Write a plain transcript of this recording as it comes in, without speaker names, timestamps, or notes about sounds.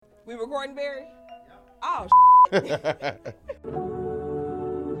We recording, Barry? Oh,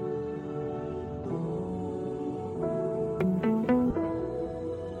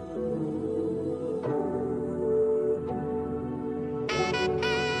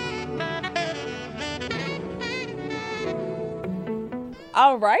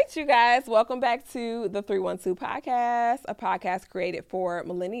 All right, you guys, welcome back to the 312 podcast, a podcast created for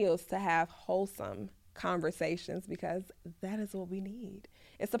millennials to have wholesome conversations because that is what we need.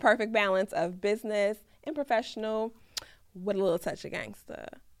 It's the perfect balance of business and professional with a little touch of gangster.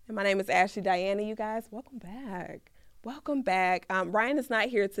 And my name is Ashley Diana, you guys. Welcome back. Welcome back. Ryan is not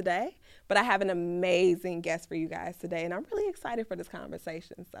here today, but I have an amazing guest for you guys today, and I'm really excited for this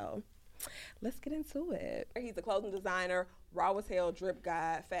conversation, so let's get into it. He's a clothing designer, raw as hell drip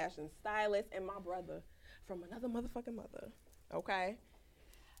guy, fashion stylist, and my brother from another motherfucking mother. Okay?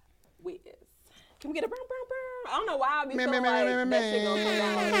 Can we get a burn? I don't know why I be feeling like that shit gonna come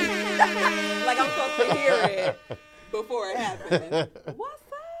out. Like I'm supposed to hear it before it happens. What's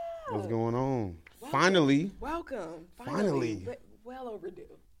up? What's going on? Finally. Welcome. Finally. Well overdue.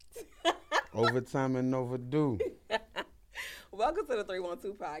 Overtime and overdue. Welcome to the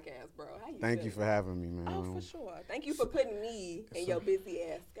 312 podcast, bro. How you Thank doing? you for having me, man. Oh, for sure. Thank you for putting me in your busy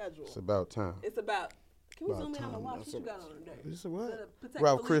ass schedule. It's about time. It's about. Can we About zoom in on the time. watch? That's What you got on today? This is what? Protect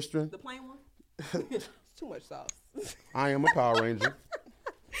Ralph Police, Christian. The plain one? It's too much sauce. I am a Power Ranger.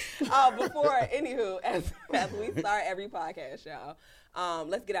 Anywho, as we start every podcast, y'all,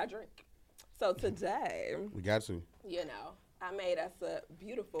 let's get our drink. So today, We got to. I made us a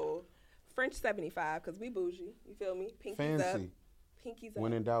beautiful French 75 because we bougie. You feel me? Pinkies up. Fancy. Pinkies up.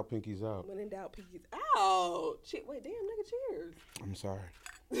 When in doubt, pinkies out. When in doubt, pinkies out. Wait, damn, nigga, cheers. I'm sorry.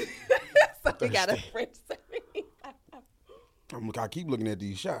 So we got a French 75. I keep looking at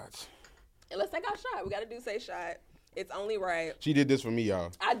these shots. And let's take our shot. We got to say shot. It's only right. She did this for me,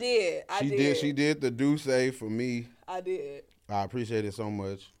 y'all. I did. She did the say for me. I did. I appreciate it so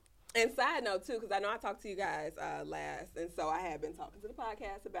much. And side note, too, because I know I talked to you guys last, and so I have been talking to the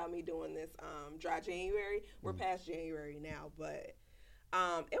podcast about me doing this dry January. We're past January now, but it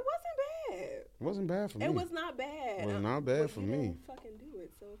wasn't bad. It wasn't bad for me. It was not bad. It was not bad for me. You didn't fucking do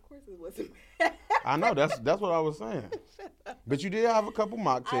it, so of course it wasn't bad. I know, that's what I was saying. But you did have a couple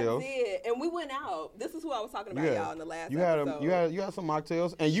mocktails. I did, and we went out. This is who I was talking about, y'all, in the last episode. You had some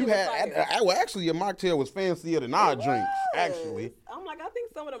mocktails, and you had well, actually your mocktail was fancier than our drinks. Actually, I'm like, I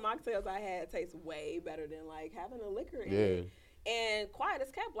think some of the mocktails I had taste way better than like having a liquor in yeah. it. And quiet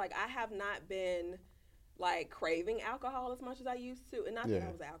as kept, like I have not been like craving alcohol as much as I used to, and not that I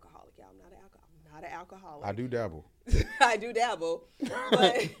was an alcoholic, y'all. I'm not an alcoholic. I do dabble. I do dabble,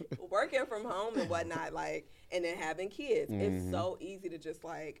 but working from home and whatnot, like, and then having kids, it's so easy to just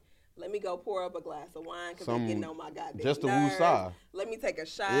like, let me go pour up a glass of wine because I'm getting on my goddamn just nerves. a woosah. Let me take a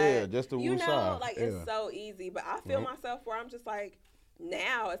shot. Yeah, just a woosah. You know, like it's so easy, but I feel myself where I'm just like,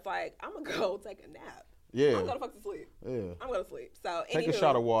 now it's like I'm gonna go take a nap. Yeah. I'm gonna fuck to sleep. Yeah. I'm gonna sleep. So take a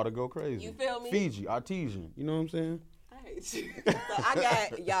shot of water, go crazy. You feel me? Fiji, artesian. You know what I'm saying? I hate you. So I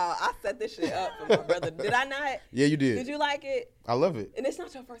got y'all. I set this shit up for my brother. Did I not? Yeah, you did. Did you like it? I love it. And it's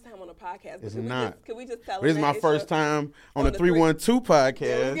not your first time on a podcast. It's not. Can we just tell? This is my first time on the 312 podcast.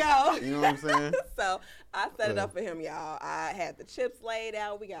 There we go. You know what I'm saying? So I set it up for him, y'all. I had the chips laid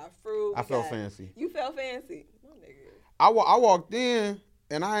out. We got fruit. I felt fancy. You felt fancy, no, nigga. I walked in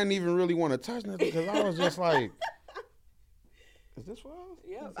and I didn't even really want to touch nothing because I was just like, "Is this for us?"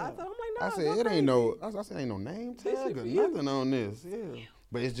 Yeah, I told him like, no. I said it ain't no. I said ain't no name tag or nothing on this. Yeah,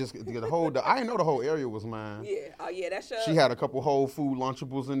 but it's just the whole. I didn't know the whole area was mine. Yeah. Oh yeah, that's your. She had a couple Whole Food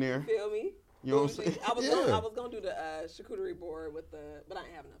Lunchables in there. Feel me? You know what I'm saying? I was gonna do the charcuterie board with but I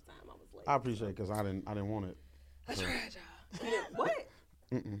didn't have enough time. I was late. I appreciate it because I didn't want it. I tried, y'all. What?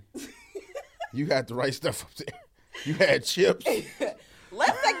 You had the right stuff up there. You had chips.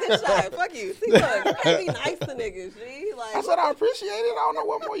 Let's take this shot. Fuck you. See, look, you can't be nice to niggas, G. Like, I said I appreciate it. I don't know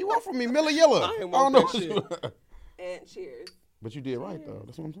what more you want from me. Miller Yilla. I ain't want don't that know. shit. And cheers. But you did right, though.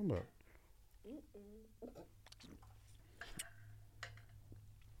 That's what I'm talking about.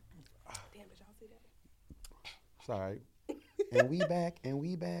 Damn, did y'all see that? It's all right. And we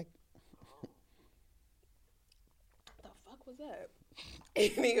back. The fuck was that?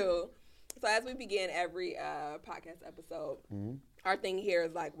 Anywho, so as we begin every podcast episode, our thing here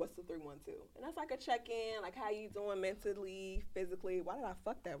is like, what's the 312? And that's like a check-in, like how you doing mentally, physically. Why did I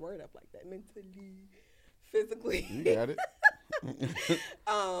fuck that word up like that? Mentally, physically. You got it.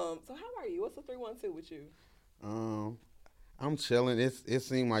 So how are you? What's the 312 with you? I'm chilling. It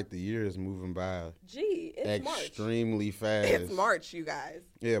seemed like the year is moving by. Gee, it's March. Extremely fast. It's March, you guys.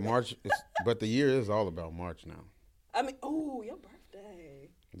 Yeah, March. But the year is all about March now. I mean, oh, your birthday.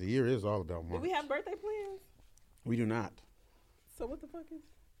 The year is all about March. Do we have birthday plans? We do not. So what the fuck is?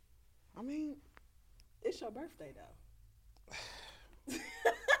 I mean, it's your birthday though.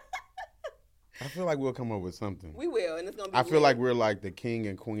 I feel like we'll come up with something. We will, and it's gonna be. I feel like we're like the king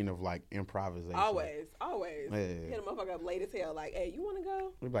and queen of like improvisation. Always. Yeah. Hit a motherfucker up late as hell. Like, hey, you want to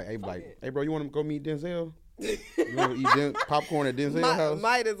go? We're like, hey, bro, you want to go meet Denzel? You want to eat popcorn at Denzel's house?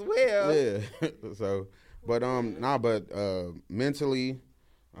 Might as well. Yeah. So, but mentally,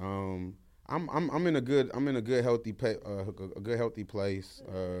 I'm in a good healthy place.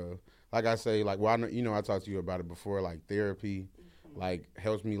 Like I say, like I talked to you about it before. Like therapy, like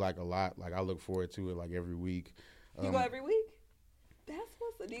helps me like a lot. Like I look forward to it like every week. You go every week? That's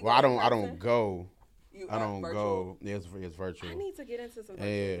what's. Well, I don't go. I don't virtual? go. Yeah, it's virtual. I need to get into some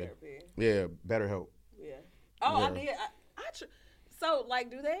virtual therapy. Yeah, BetterHelp. Yeah. Oh, yeah. I did. So,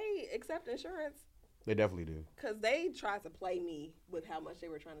 like, do they accept insurance? They definitely do. Because they tried to play me with how much they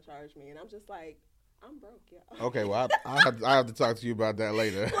were trying to charge me, and I'm just like, I'm broke, y'all. Okay, well, I have to talk to you about that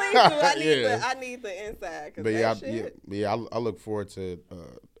later. Please do. I need the inside. But I look forward to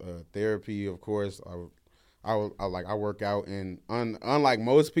therapy. Of course, I work out, and unlike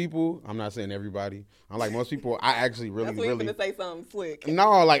most people, I'm not saying everybody. Unlike most people, I actually really That's when you're gonna say something slick.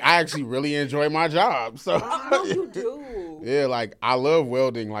 No, like I actually really enjoy my job. So oh, you do. Yeah, like I love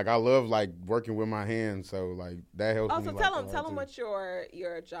welding. Like I love like working with my hands. So like that helps me. So tell them what your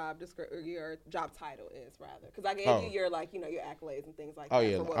job your job title is rather, because I gave you your your accolades and things like that.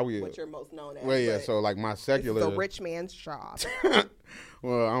 Yeah, what you're most known as. Well, yeah. So like my secular, the rich man's job.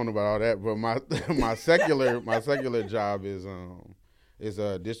 Well, I don't know about all that, but my secular job is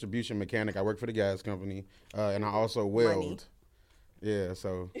a distribution mechanic. I work for the gas company, and I also weld. Money. Yeah,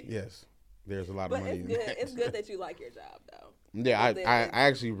 so yes, there's a lot of money. But it's good that you like your job, though. Yeah, I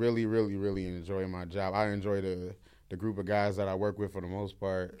actually really, really, really enjoy my job. I enjoy the group of guys that I work with for the most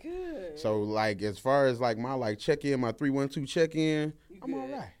part. Good. So like as far as like my check-in, my 312 check-in, I'm all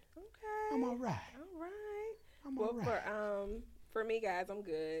right. Okay. I'm all right. For me, guys, I'm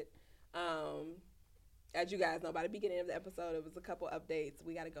good. As you guys know, by the beginning of the episode, it was a couple updates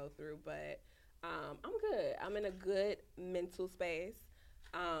we got to go through, but I'm good. I'm in a good mental space.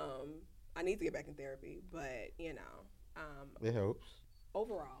 I need to get back in therapy, but it helps.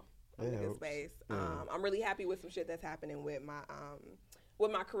 Overall, I'm in a good space. Yeah. I'm really happy with some shit that's happening with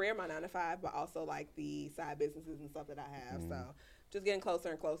my career, my 9-to-5, but also like the side businesses and stuff that I have. So just getting closer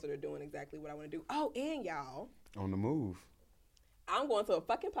and closer to doing exactly what I want to do. Oh, and y'all, on the move. I'm going to a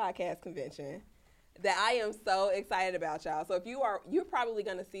fucking podcast convention that I am so excited about, y'all. So if you're probably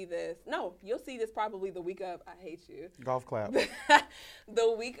going to see this. No, you'll see this probably the week of, I hate you. Golf clap.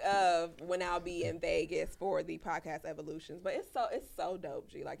 The week of when I'll be in Vegas for the podcast Evolutions. But it's so dope,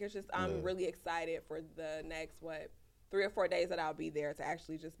 G. Like it's just, I'm really excited for the next, 3 or 4 days that I'll be there to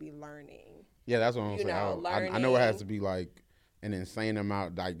actually just be learning. Yeah, that's what I'm saying. I know it has to be like an insane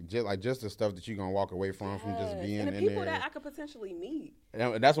amount, just the stuff that you're gonna walk away from just being in there. And the people that I could potentially meet.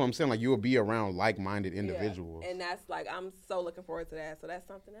 And that's what I'm saying. Like you will be around like-minded individuals. Yeah. And that's I'm so looking forward to that. So that's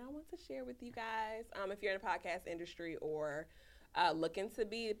something that I want to share with you guys. If you're in the podcast industry or looking to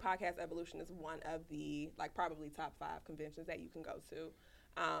be, Podcast Evolution is one of the probably top 5 conventions that you can go to.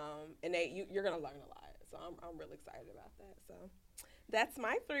 And you're gonna learn a lot. So I'm really excited about that. So that's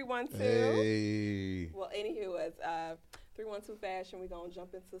my 312. Hey. Well, anywho, as 312 fashion, we're going to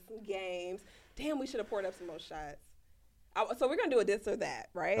jump into some games. Damn, we should have poured up some more shots. So we're going to do a this or that,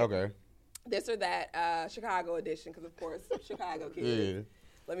 right? Okay. This or that, Chicago edition, because, of course, Chicago kids. Yeah.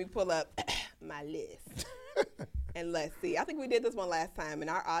 Let me pull up my list. And let's see. I think we did this one last time, and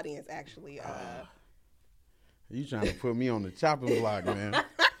our audience actually... You trying to put me on the chopping block, man.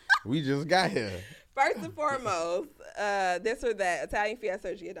 We just got here. First and foremost, this or that, Italian Fiesta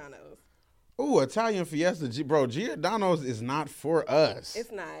or Giordano's? Ooh, Italian Fiesta, bro. Giordano's is not for us. It's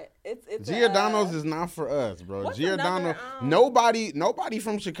not. It's Giordano's is not for us, bro. What's Giordano. another, Nobody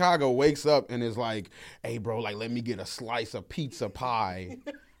from Chicago wakes up and is like, "Hey, bro, let me get a slice of pizza pie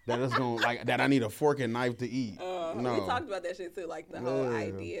that is gonna that I need a fork and knife to eat." No, we talked about that shit too, the whole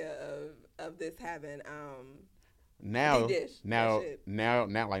idea of this having Now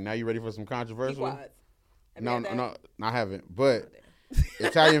you ready for some controversial? No, I haven't. But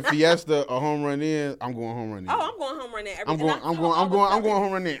Italian Fiesta, a home run in. I'm going home run in. Oh, I'm going home run in. I'm going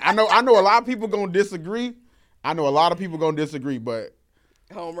home run in. I know a lot of people gonna disagree. But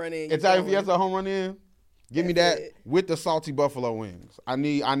home run in. Italian Fiesta, home run in. Give me that with the salty buffalo wings. I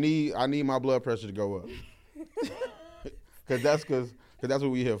need my blood pressure to go up. Cause that's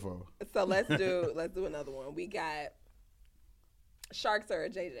what we here for. So let's do another one. We got Sharks or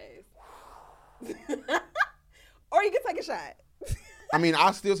JJ's. Or you can take a shot. I mean,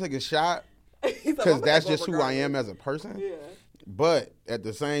 I'll still take a shot because that's just who I am as a person. Yeah. But at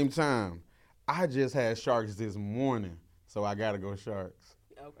the same time, I just had sharks this morning, so I gotta go sharks.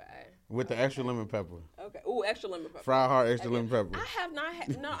 Okay. With the extra lemon pepper. Okay. Ooh, extra lemon pepper. Fried hard extra lemon pepper. I have not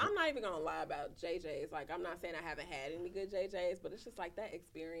had, no, I'm not even going to lie about JJ's. Like, I'm not saying I haven't had any good JJ's, but it's just like that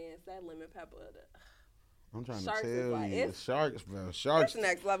experience, that lemon pepper. I'm trying Sharks to is tell like, you. it's- Sharks, bro. Sharks. It's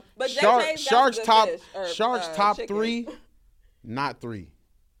next level. But Shark, JJ's got Sharks some good top, fish, or, Sharks top chicken. 3, not 3.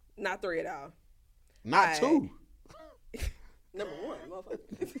 Not 3 at all. Not 2. Number 1,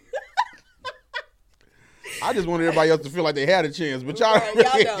 motherfucker. I just wanted everybody else to feel like they had a chance, but y'all, Right, y'all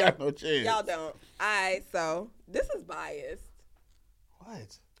y'all got don't. no chance. Y'all don't. All right, so this is biased,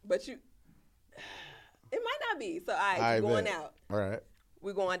 What? but you, it might not be. So, all right, I we're going bet. out. All right.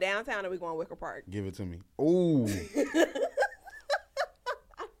 We're going downtown or we're going Wicker Park? Give it to me. Ooh.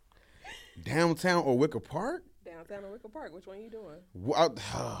 Downtown or Wicker Park? Downtown or Wicker Park? Which one are you doing?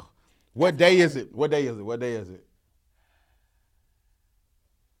 What day is it? What day is it? What day is it?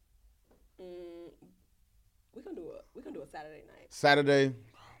 We can do a Saturday night. Saturday.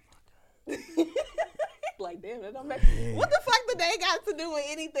 Like, damn, that don't make. What the fuck the day got to do with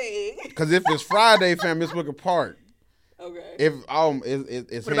anything? Because if it's Friday, fam, it's Wicker Park. Okay. If it's What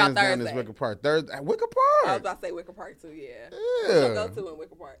hands about down, Thursday? it's Wicker Park. Thursday, Wicker I was Park. about to say Wicker Park too. Yeah. Yeah. We'll go to in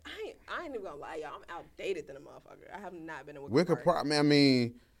Wicker Park. I ain't even gonna lie, y'all. I'm outdated than a motherfucker. I have not been in Wicker Park. Man, I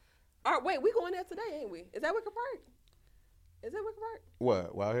mean, All right, wait, we going there today, ain't we? Is that Wicker Park? Is that Wicker Park?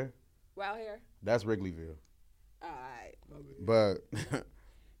 what? Wow here? Wow here. That's Wrigleyville. All right.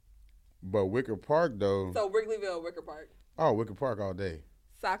 But Wicker Park though. So Wrigleyville, Wicker Park. Oh, Wicker Park all day.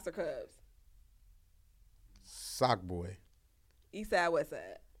 Sox or Cubs? Sock boy. East side, west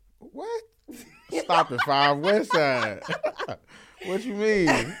side. What? Stop at 5 West Side. What you mean?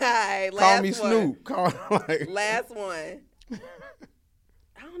 All right, Call last me one. Snoop. Last one.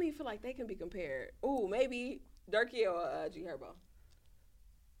 I don't even feel like they can be compared. Ooh, maybe Durkee or G Herbo.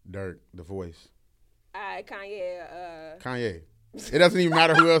 Dirk, the voice. All right, Kanye. Kanye. It doesn't even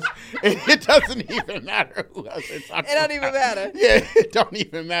matter who else. It doesn't even matter who else they're talking It don't even about. matter. Yeah, it don't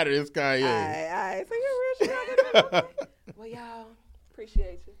even matter. It's Kanye. All right. So you're real shit. Well, y'all,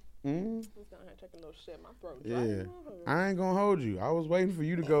 appreciate you. Mm-hmm. I'm just down here taking a little shit. My throat Yeah. dry. I ain't going to hold you. I was waiting for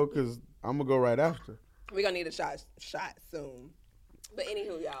you to go because I'm going to go right after. We're going to need a shot soon. But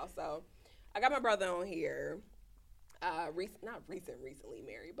anywho, y'all, so I got my brother on here. Not recently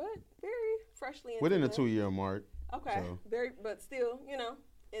married, but very freshly into Within the 2-year mark. Okay, so. but still,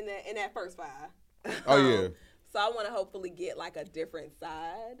 in that first 5. Oh, yeah. So I want to hopefully get like a different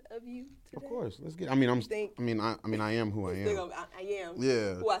side of you today. Of course. Let's get. I mean, I am who I am. I am.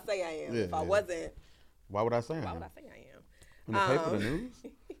 Yeah. Who I say I am. Yeah, If I yeah. wasn't, Why would I say I why am? would I say I am? In the paper, the news.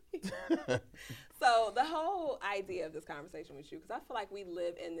 So the whole idea of this conversation with you, because I feel like we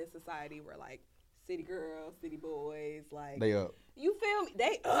live in this society where like city girls, city boys, like They up. You feel me?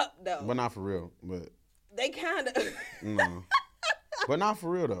 They up though. But not for real. But They kind of. no. But not for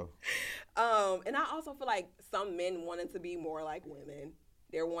real though. And I also feel like some men wanting to be more like women.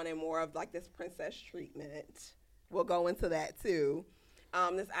 They're wanting more of like this princess treatment. We'll go into that too.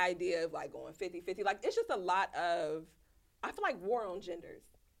 This idea of like going 50-50. Like it's just a lot of, I feel like war on genders.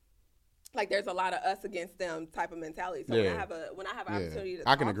 Like there's a lot of us against them type of mentality. So Yeah. when I have an opportunity to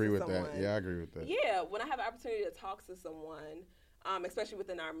I talk can agree to with someone, that. Yeah, I agree with that. Yeah, when I have an opportunity to talk to someone, especially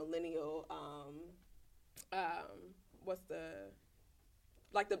within our millennial, what's the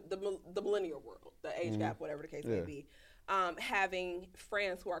millennial world, the age gap, whatever the case may be. Having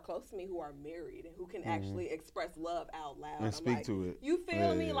friends who are close to me who are married and who can actually express love out loud. And I'm speak like, to it. You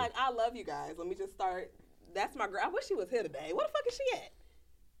feel me? Yeah. Like, I love you guys. Let me just start. That's my girl. I wish she was here today. Where the fuck is she at?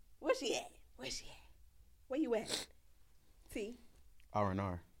 Where's she at? Where you at? T?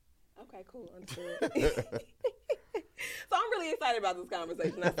 R&R. Okay, cool. Understood. So I'm really excited about this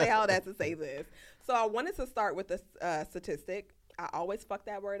conversation. I say all that to say this. So I wanted to start with a statistic. I always fuck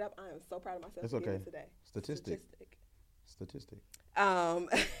that word up. I am so proud of myself It's for okay. getting it today. Statistic.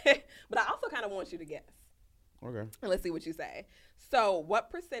 But I also kind of want you to guess. Okay. And let's see what you say. So what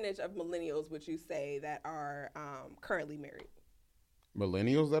percentage of millennials would you say that are currently married?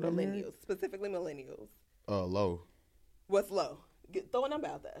 Millennials that are married? Millennials, specifically millennials. Low. What's low? Throw a number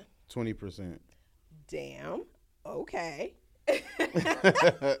out there. 20%. Damn. Okay.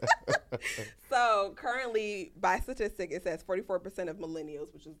 So currently, by statistic, it says 44% of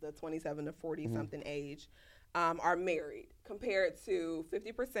millennials, which is the 27 to 40 something age, are married, compared to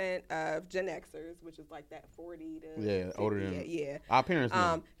 50% of Gen Xers, which is like that 40 to 50, older than yeah. our parents.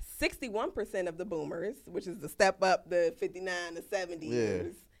 61% of the boomers, which is the step up, the 59 to 70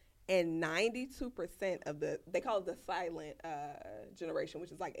 years, And 92% of they call it the silent generation,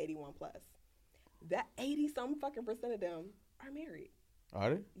 which is like 81 plus. That 80-some fucking percent of them are married.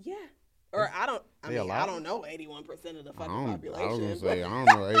 Are they? Yeah. Or I don't know 81% of the fucking population. I was gonna say I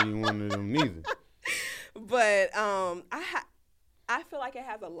don't know 81 of them neither. But I feel like it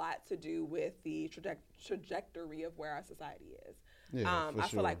has a lot to do with the trajectory of where our society is. Yeah, I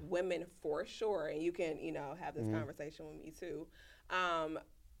feel like women, for sure, and you can, have this conversation with me too.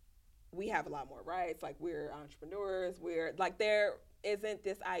 We have a lot more rights. Like, we're entrepreneurs. We're like, there isn't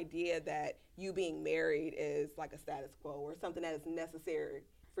this idea that you being married is like a status quo or something that is necessary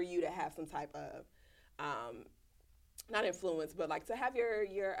for you to have some type of, not influence, but like to have your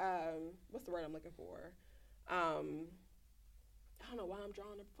what's the word I'm looking for? I don't know why I'm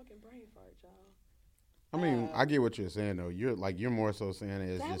drawing a fucking brain fart, y'all. I mean, I get what you're saying though. You're more so saying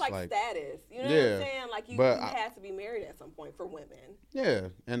it's just like status. You know what I'm saying? Like you have to be married at some point for women. Yeah,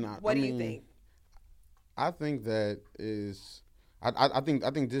 and what do you think? I think that is. I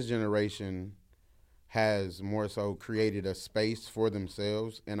think this generation has more so created a space for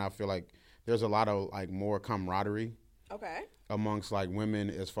themselves, and I feel like there's a lot of like more camaraderie. Okay. Amongst like women,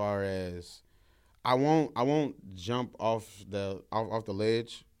 as far as I won't jump off the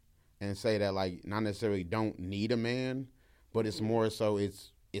ledge and say that like not necessarily don't need a man, but it's more so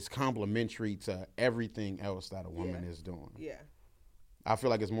it's complementary to everything else that a woman is doing. Yeah. I feel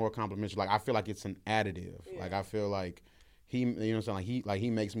like it's more complimentary. Like I feel like it's an additive. Yeah. Like I feel like he, what I'm saying, like he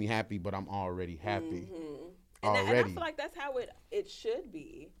makes me happy, but I'm already happy. And I feel like that's how it should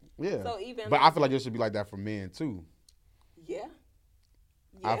be. Yeah. So but I feel like it should be like that for men too. Yeah.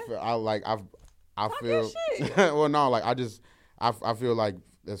 I feel well, no, like I feel like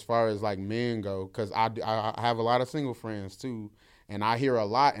as far as like men go, because I have a lot of single friends too, and I hear a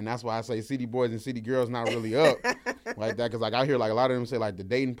lot, and that's why I say city boys and city girls not really up like that, because like I hear like a lot of them say like the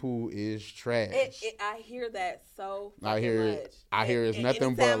dating pool is trash. I hear that so much. I hear it's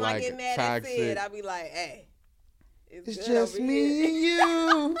nothing but like toxic. I'll be like, hey. It's just me and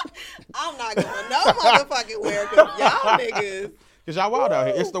you. I'm not going no motherfucking where, because y'all niggas. Because y'all wild out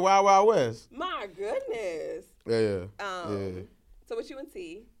here. It's the Wild Wild West. My goodness. Yeah. So with you and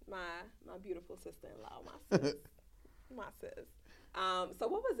T, my beautiful sister-in-law, my sis. So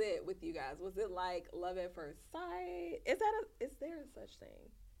what was it with you guys? Was it like love at first sight? Is there a such thing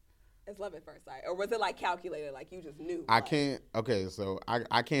as love at first sight? Or was it like calculated, like you just knew? I can't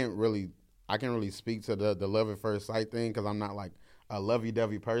really speak to the love at first sight thing because I'm not like a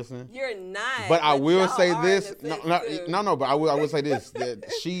lovey-dovey person. You're not. But I will say this. No. But I will say this: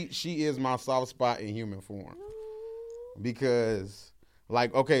 that she is my soft spot in human form. Because,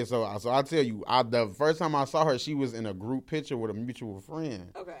 like, okay, so I'll tell you, the first time I saw her, she was in a group picture with a mutual friend.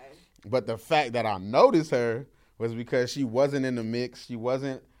 Okay. But the fact that I noticed her was because she wasn't in the mix. She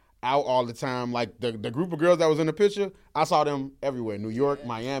wasn't out all the time. Like the group of girls that was in the picture, I saw them everywhere: New York,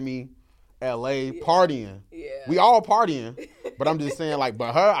 Miami, LA, partying. Yeah. We all partying. But I'm just saying, like,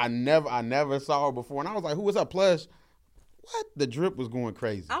 but her, I never saw her before. And I was like, who was her? Plus, what? The drip was going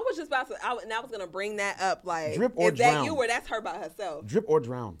crazy. I was just about to, I was going to bring that up. Like, drip or is drown? That you or that's her by herself? Drip or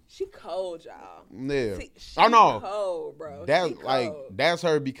drown. She cold, y'all. Yeah. She cold, bro. That's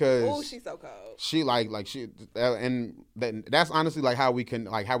her because. Oh, she's so cold. She that's honestly like how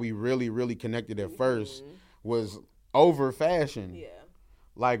we really, really connected at first was over fashion. Yeah.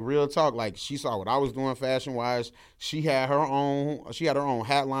 Like real talk, like she saw what I was doing fashion wise. She had her own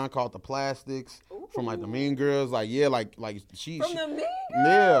hat line called the Plastics. Ooh. From like the Mean Girls. Like yeah, like she from the Mean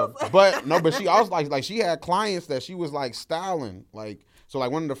Girls. Yeah, but she also like she had clients that she was like styling. Like so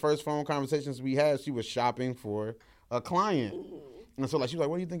like one of the first phone conversations we had, she was shopping for a client. Mm-hmm. And so like she was like,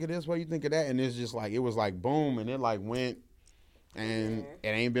 what do you think of this? What do you think of that? And it's just like it was like boom, and it like went. And it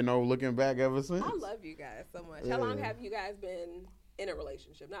ain't been no looking back ever since. I love you guys so much. How long have you guys been in a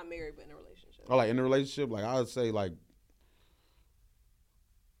relationship? Not married, but in a relationship. Oh, like in a relationship? Like I would say like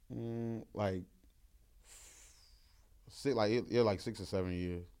 6 or 7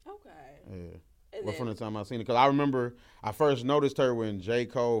 years. Okay. Yeah. But from the time I seen it, because I remember I first noticed her when J.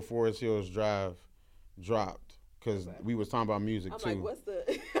 Cole Forest Hills Drive dropped. Because we was talking about music too. Like, what's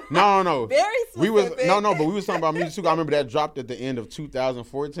the? No. Very specific. But we was talking about music too. I remember that dropped at the end of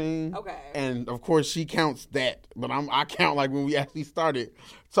 2014. Okay. And of course she counts that, but I count like when we actually started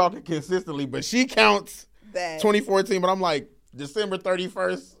talking consistently. But she counts that 2014. But I'm like December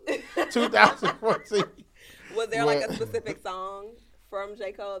 31st, 2014. Was there like a specific song from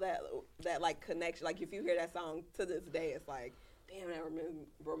J. Cole that like connects? Like if you hear that song to this day, it's like. Damn, that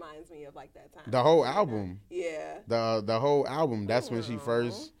reminds me of like that time. The whole album. Yeah. The whole album. That's when she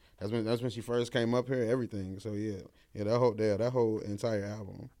first. That's when she first came up here. Everything. So yeah, that whole entire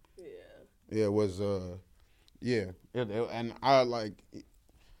album. Yeah. Yeah, it was. And I like.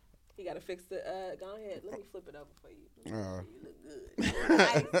 You gotta fix the. Go ahead. Let me flip it over for you. You look good.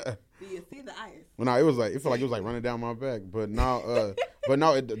 Ice. Do you see the ice? Well, no, it felt like it was like running down my back. But no,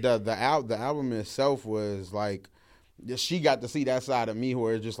 the album itself was like. She got to see that side of me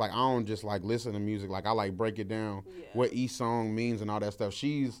where it's just like I don't just like listen to music, like I like break it down what each song means and all that stuff.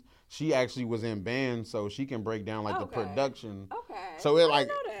 She actually was in band, so she can break down like the production. Okay. So it I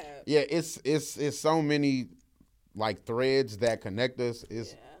know that. yeah, it's so many like threads that connect us.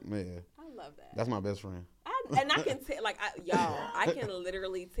 It's man. I love that. That's my best friend. And I can tell, like, I can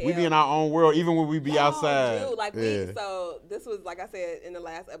literally tell. We be in our own world, even when we be outside. Dude, like, so this was, like I said in the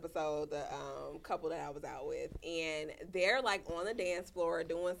last episode, the couple that I was out with, and they're, like, on the dance floor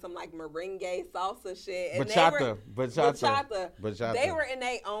doing some, like, merengue salsa shit. And bachata. They were in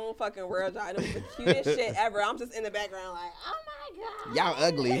their own fucking world, y'all. It was the cutest shit ever. I'm just in the background, like, oh my God. Y'all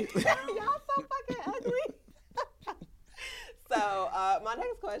ugly. Y'all so fucking ugly. So, my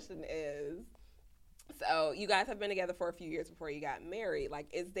next question is, so you guys have been together for a few years before you got married.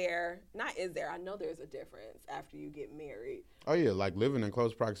 Like, I know there's a difference after you get married. Oh, yeah, like living in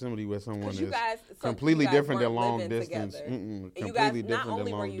close proximity with someone is completely different than long distance. Completely different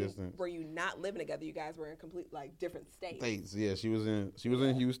than long distance. Were you not living together? You guys were in complete, like, different states. Yeah, she was in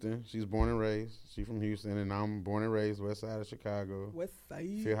Houston. She's born and raised. She's from Houston, and I'm born and raised west side of Chicago. West side.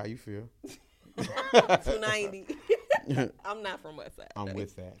 Feel how you feel. 290. I'm not from west side. I'm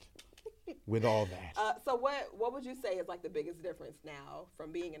with that. With all that. So what would you say is like the biggest difference now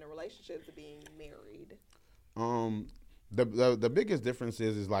from being in a relationship to being married? The biggest difference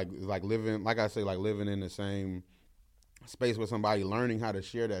is like living, like I say, like living in the same space with somebody, learning how to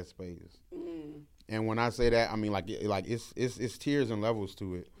share that space. Mm. And when I say that, I mean like it's tiers and levels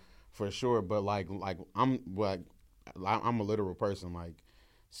to it, for sure. But like I'm a literal person,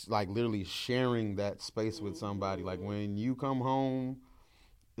 like literally sharing that space with somebody. Like when you come home,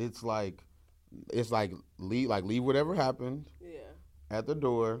 it's like leave whatever happened at the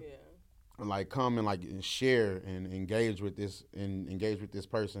door, and like come and like share and engage with this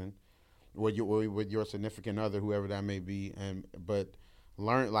person, with your significant other, whoever that may be, but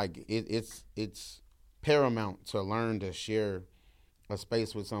learn like it's paramount to learn to share a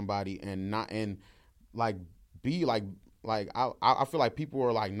space with somebody and be like I feel like people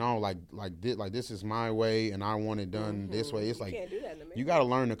are like, no, like this is my way and I want it done this way. It's like, can't do that in a you got to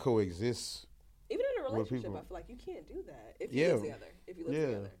learn to coexist. Even in a relationship, I feel like you can't do that if you live together. If you live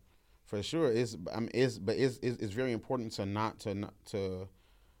together, for sure. It's very important to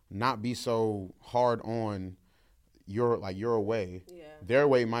not be so hard on your way. Yeah. Their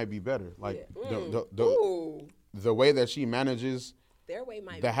way might be better. Like the way that she manages. Their way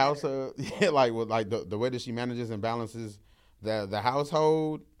might the be household, the way that she manages and balances the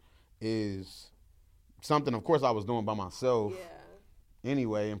household is something. Of course, I was doing by myself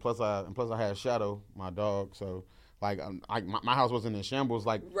anyway, and plus I had Shadow, my dog. So my house wasn't in shambles.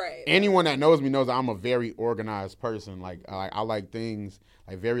 Like anyone that knows me knows that I'm a very organized person. Like I like things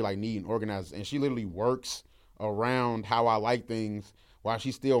like very like neat and organized, and she literally works around how I like things while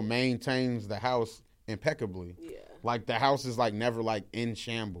she still maintains the house impeccably. Yeah. Like the house is like never like in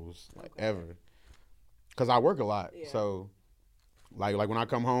shambles ever, cause I work a lot. Yeah. So like when I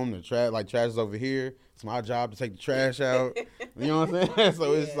come home, the trash is over here. It's my job to take the trash out. You know what I'm saying?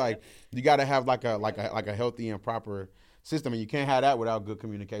 So it's like you got to have like a healthy and proper system, and you can't have that without good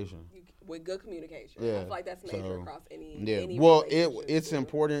communication. With good communication, I feel like that's major across any. Yeah. Well, it's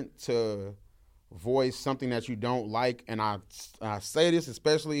important to voice something that you don't like, and I say this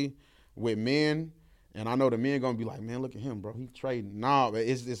especially with men. And I know the men gonna be like, man, look at him, bro. He trading. Nah, but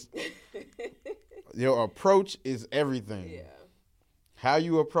it's just your approach is everything. Yeah. How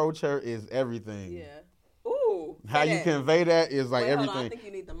you approach her is everything. Yeah. Ooh. How you convey that is like everything. Hold on, I think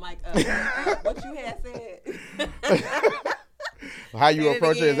you need the mic up. What you had said. How you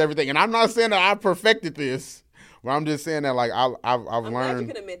approach her is everything. And I'm not saying that I perfected this, but I'm just saying that like I've learned. I'm glad you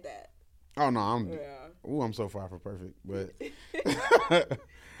can admit that. Oh no, I'm so far from perfect, but.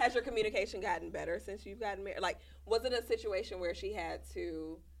 Has your communication gotten better since you've gotten married? Like, was it a situation where she had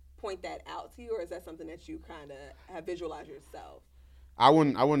to point that out to you, or is that something that you kind of have visualized yourself? I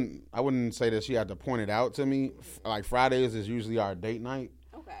wouldn't say that she had to point it out to me. Like Fridays is usually our date night.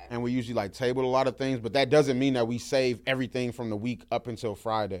 Okay. And we usually like table a lot of things, but that doesn't mean that we save everything from the week up until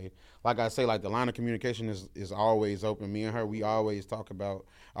Friday. Like I say, like the line of communication is always open. Me and her, we always talk about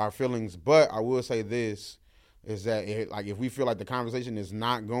our feelings. But I will say this. Is that if we feel like the conversation is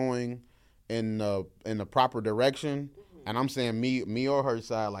not going in the proper direction, and I'm saying me or her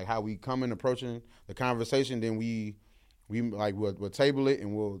side, like how we come in approaching the conversation, then we'll table it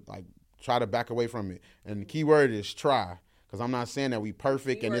and we'll like try to back away from it. And the key word is try, because I'm not saying that we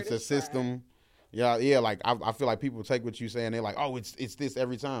perfect and it's a system. Yeah, like I feel like people take what you say and they're like, oh, it's this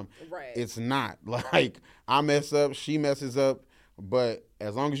every time. Right. It's not. Like, I mess up, she messes up, but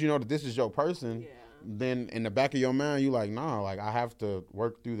as long as you know that this is your person, then in the back of your mind, you like, nah, like I have to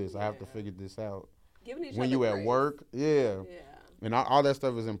work through this. I have to figure this out. Giving each when other you grace. at work, and all that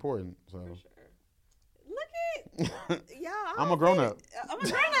stuff is important. So. For sure. Look at y'all. I'm a grown up. I'm a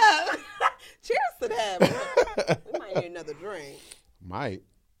grown up. Cheers to that. We might need another drink. Might.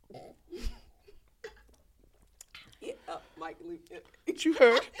 Yeah, Mike. What you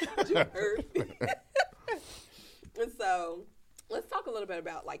heard? You heard. And so, let's talk a little bit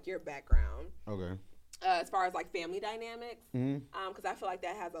about like your background. Okay. As far as like family dynamics, because I feel like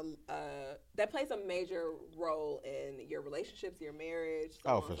that has that plays a major role in your relationships, your marriage.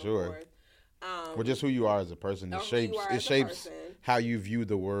 So for sure. Well, just who you are as a person. It shapes how you view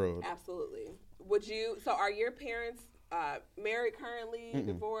the world. Absolutely. So are your parents married currently,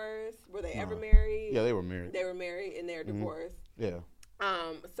 divorced? Were they ever married? Yeah, they were married. They were married and they're divorced. Yeah.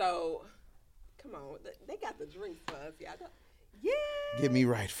 So, come on. They got the drinks for us. Y'all yeah. Get me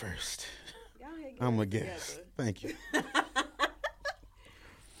right first. I'm a guest. Thank you.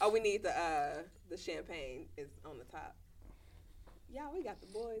 Oh, we need the champagne is on the top. Y'all, we got the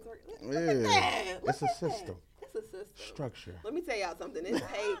boys working. Look at that. It's a system. It's a system. Structure. Let me tell y'all something. It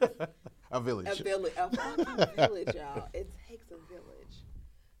takes a village. A fucking village, y'all. It takes a village.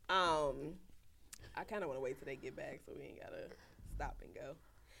 I kind of want to wait till they get back so we ain't gotta stop and go.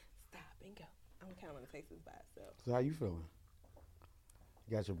 I'm kind of want to taste this by itself. So how you feeling?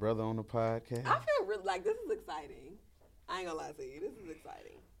 You got your brother on the podcast? I feel really like this is exciting. I ain't gonna lie to you. This is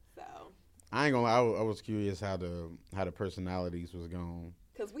exciting. So I ain't gonna lie. I was curious how the personalities was going.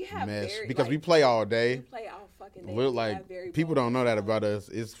 Because we have mesh. very, because like, we play all day. We play all fucking day. We're like, people don't know that about us.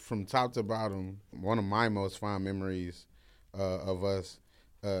 It's from top to bottom. One of my most fond memories of us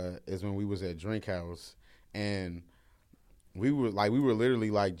is when we was at Drink House, and we were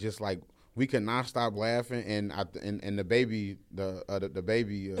literally like just like we could not stop laughing, and the baby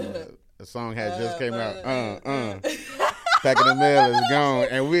the song had just came out. Back in the mail is gone,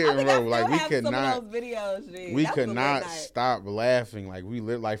 and we could not. We could not stop laughing. Like we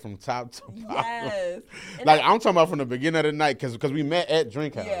lived like from top to bottom. Yes, like I'm talking about from the beginning of the night because we met at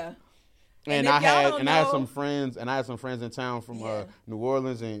Drink House. Yeah. And I had some friends in town from New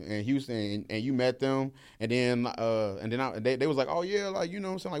Orleans and Houston, and you met them, and then they was like, oh yeah, like you know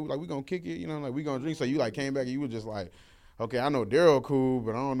what I'm saying, like we gonna kick it, you know, like we gonna drink. So you like came back and you were just like, okay, I know Daryl cool,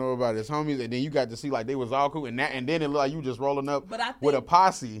 but I don't know about his homies. And then you got to see like they was all cool, and then it looked like you just rolling up with a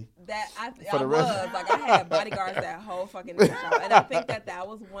posse. I had bodyguards that whole fucking night, and I think that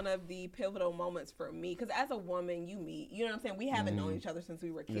was one of the pivotal moments for me. Because as a woman, you meet, you know what I'm saying. We haven't known each other since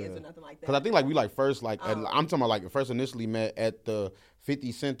we were kids or nothing like that. Because I think like we like first like I'm talking about like first initially met at the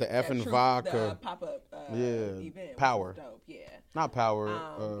 50 Cent the effing vodka pop up event. Power. Dope. Yeah. Not Power.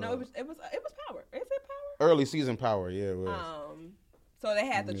 No, it was Power. Is it Power? Early season Power. Yeah, it was. So they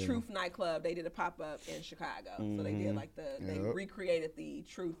had the Truth nightclub. They did a pop-up in Chicago. So they did like they recreated the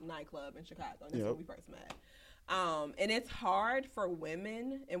Truth nightclub in Chicago. And that's when we first met. And it's hard for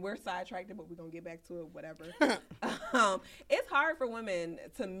women, and we're sidetracked, but we're going to get back to it, whatever. It's hard for women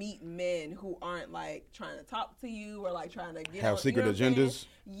to meet men who aren't like trying to talk to you or like trying to have secret agendas.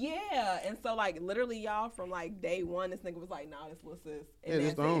 Yeah. And so like literally y'all from like day one, this nigga was like, nah, this was sis. And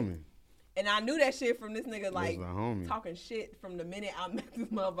this the homie. And I knew that shit from this nigga, like, talking shit from the minute I met this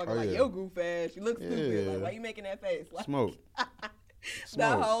motherfucker. Yo, goof ass. You look stupid. Like, why you making that face? Like, Smoke. The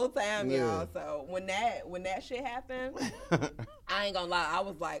whole time, y'all. So, when that shit happened, I ain't gonna lie. I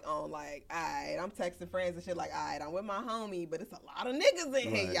was like, all right, I'm texting friends and shit like, all right, I'm with my homie, but it's a lot of niggas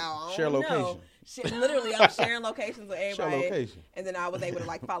in here, y'all. Share location. Shit, literally, I'm sharing locations with everybody. Share location. And then I was able to,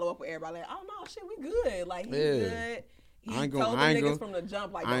 like, follow up with everybody. Like, oh, no, shit, we good. Like, he good. He told the niggas from the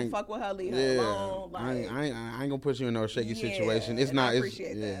jump, like, don't fuck with her, leave her alone. Like, I ain't gonna put you in no shaky situation. It's not. I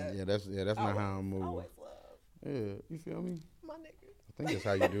appreciate that. Yeah, that's not how I move. Always love. Yeah, you feel me? My nigga. I think that's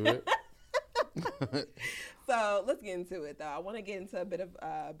how you do it. So let's get into it, though. I want to get into a bit of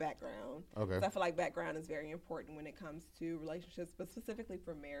background. Okay. I feel like background is very important when it comes to relationships, but specifically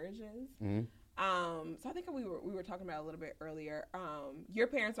for marriages. Mm-hmm. So I think we were talking about a little bit earlier. Your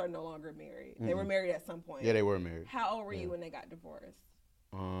parents are no longer married. They were married at some point. Yeah, they were married. How old were you when they got divorced?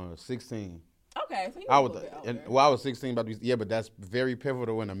 16. Okay, so you were a little bit older. I was 16, but that's very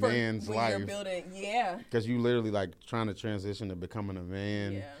pivotal in a man's life. You're building, because you literally like trying to transition to becoming a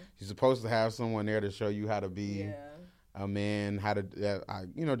man. Yeah. You're supposed to have someone there to show you how to be a man, how to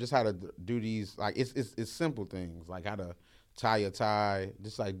just how to do these, like it's simple things like how to tie a tie,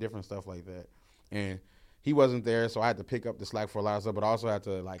 just like different stuff like that. And he wasn't there, so I had to pick up the slack for a lot of stuff, but also had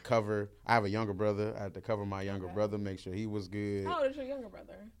to like cover. I have a younger brother. I had to cover my younger brother, make sure he was good. How old is your younger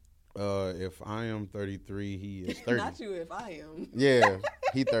brother? If I am 33, he is 30. Not you. If I am. Yeah,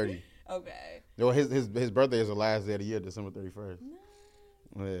 he 30. Okay. Well, his birthday is the last day of the year, December 31st.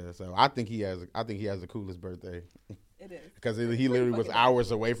 No. Yeah, so I think he has the coolest birthday. It is because he literally was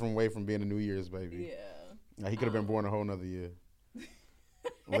hours away from being a New Year's baby. Yeah. Like, he could have been born a whole nother year.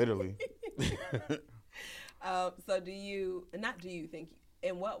 Literally. So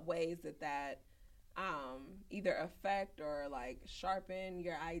in what ways did that either affect or like sharpen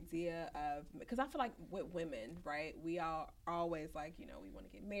your idea of, because I feel like with women, right, we all are always like, we want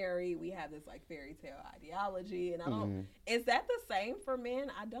to get married, we have this like fairy tale ideology, and I don't is that the same for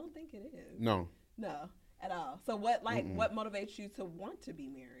men? I don't think it is. No at all. So what motivates you to want to be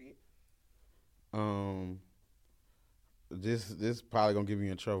married? This probably gonna get me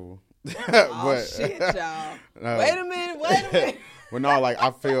in trouble. But, shit, y'all. Wait a minute. Well, no, like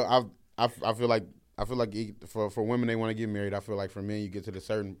I feel like for women, they want to get married. I feel like for men, you get to the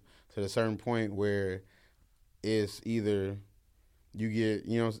certain point where it's either you get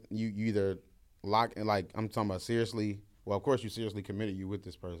you either lock, and like I'm talking about seriously. Well, of course you seriously committed, you with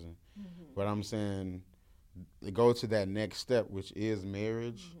this person, but I'm saying go to that next step, which is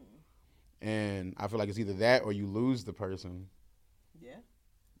marriage, and I feel like it's either that or you lose the person. Yeah.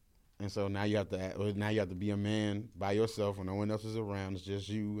 And so now you have to be a man by yourself when no one else is around. It's just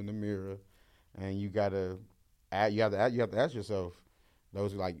you in the mirror, and you have to ask yourself,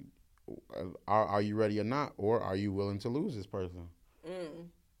 those like, are you ready or not, or are you willing to lose this person?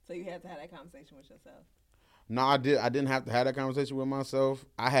 So you had to have that conversation with yourself. No, I didn't have to have that conversation with myself.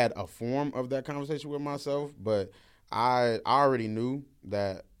 I had a form of that conversation with myself, but I already knew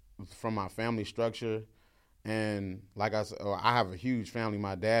that from my family structure. And like I said, I have a huge family.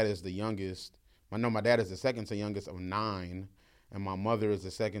 My dad is the youngest. My dad is the second to youngest of 9, and my mother is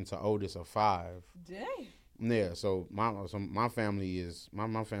the second to oldest of 5. Dang. Yeah, so my family is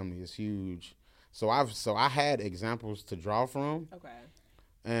huge. So I had examples to draw from. Okay.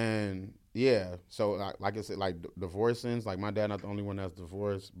 And yeah, so like I said, like divorcing, like my dad not the only one that's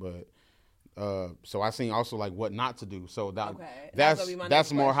divorced, but so I seen also like what not to do. So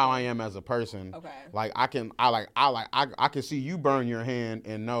that's more how I am as a person. Okay. Like I can see you burn your hand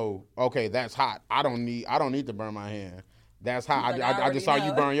and know, okay, that's hot. I don't need to burn my hand. That's hot. Like, I just saw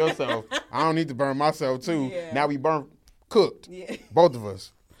you burn yourself. I don't need to burn myself too. Yeah. Now we burn cooked. Yeah. Both of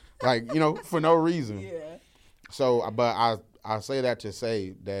us. Like, for no reason. Yeah. So, but I say that to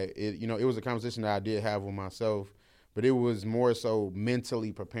say that it was a conversation that I did have with myself, but it was more so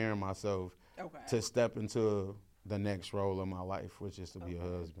mentally preparing myself to step into the next role of my life, which is to be a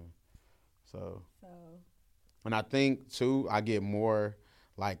husband. So, and I think too, I get more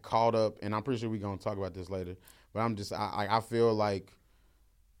like caught up, and I'm pretty sure we're gonna talk about this later. But I feel like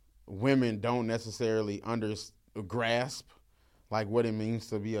women don't necessarily grasp like what it means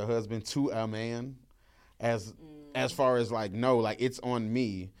to be a husband to a man, as far as like, no, like it's on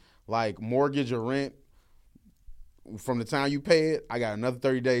me. Like mortgage or rent, from the time you pay it, I got another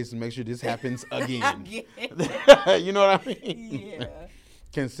 30 days to make sure this happens again. You know what I mean? Yeah.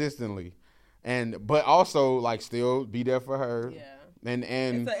 Consistently. But also like still be there for her. Yeah. And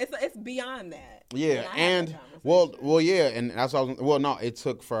it's beyond that. Yeah. And yeah, and that's what no, it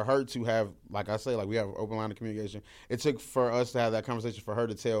took for her to have, like I say, like we have an open line of communication. It took for us to have that conversation for her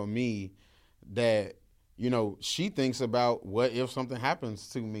to tell me that, she thinks about what if something happens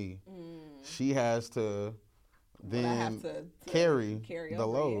to me. She has to then carry the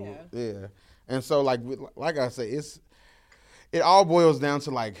load. Yeah. And so like I say, it all boils down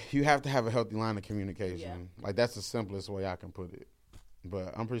to like you have to have a healthy line of communication. Yeah. Like that's the simplest way I can put it.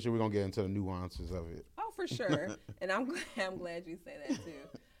 But I'm pretty sure we're gonna get into the nuances of it. Oh, for sure. And I'm glad you say that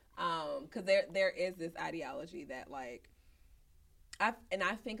too, because there is this ideology that like, I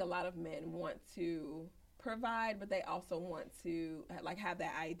think a lot of men want to provide, but they also want to like have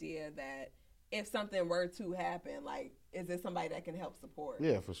that idea that if something were to happen, like, is there somebody that can help support?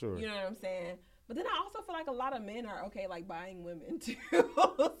 Yeah, for sure. You know what I'm saying? But then I also feel like a lot of men are okay, like, buying women, too. So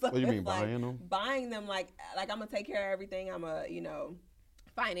what do you mean, buying them? Buying them, like I'm going to take care of everything. I'm going to,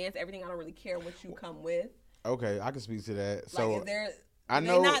 finance everything. I don't really care what you come with. Okay, I can speak to that. Like, so is there, I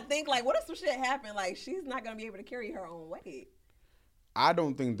know, they not think, like, what if some shit happened? Like, she's not going to be able to carry her own weight. I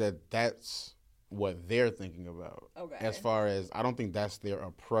don't think that's what they're thinking about. Okay. As far as, I don't think that's their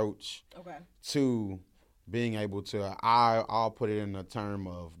approach to being able to, I'll put it in the term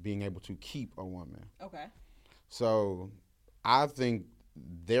of being able to keep a woman. Okay. So I think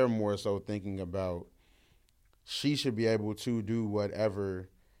they're more so thinking about she should be able to do whatever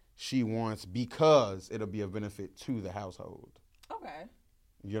she wants because it'll be a benefit to the household. Okay.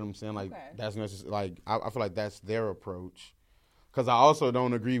 You know what I'm saying? Like, Okay. that's necessary. Like, I feel like that's their approach. Because I also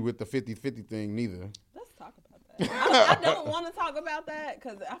don't agree with the 50-50 thing neither. Let's talk about that. I don't want to talk about that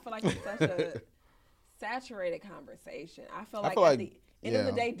because I feel like it's such a saturated conversation. I feel like at the end of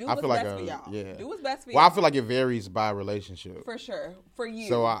the day, do what's best for y'all. Yeah. Do what's best for y'all. Well, I feel like it varies by relationship. For sure. For you.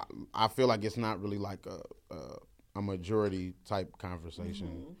 So I feel like it's not really like a majority type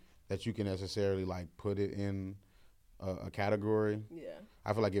conversation that you can necessarily like put it in a category. Yeah.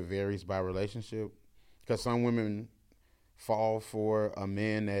 I feel like it varies by relationship because some women fall for a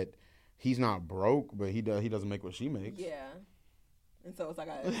man that he's not broke, but he doesn't make what she makes. Yeah. And so it's like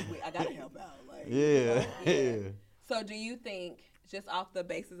I gotta help out. Like, yeah. Yeah. So do you think, just off the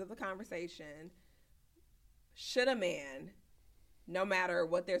basis of the conversation, should a man, no matter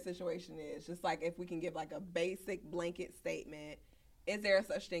what their situation is, just like if we can give like a basic blanket statement, is there a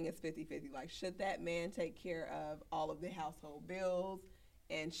such thing as 50-50? Like, should that man take care of all of the household bills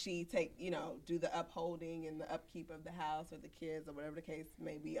and she do the upholding and the upkeep of the house or the kids or whatever the case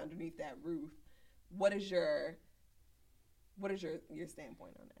may be underneath that roof? What is your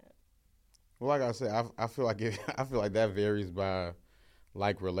standpoint on that? Well, like I said, I feel like that varies by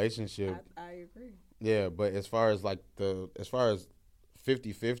like relationship. I agree. Yeah, but as far as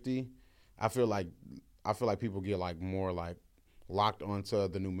 50-50, I feel like people get like more like locked onto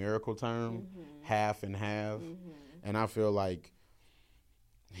the numerical term, half and half. And I feel like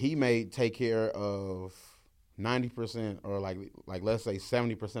he may take care of 90% or like let's say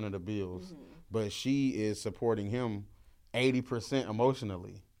 70% of the bills, but she is supporting him 80%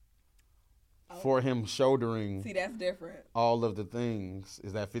 emotionally for him shouldering. See, that's different. All of the things.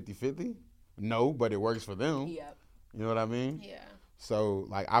 Is that 50-50? No, but it works for them. Yep. You know what I mean? Yeah. So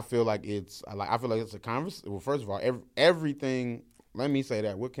I feel like it's a conversation. Well, first of all, everything. Let me say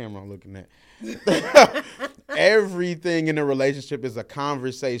that. What camera I'm looking at? Everything in a relationship is a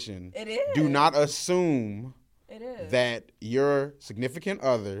conversation. It is. Do not assume it is that your significant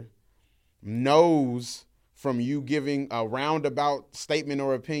other knows from you giving a roundabout statement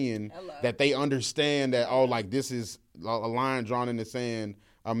or opinion that they understand that, this is a line drawn in the sand,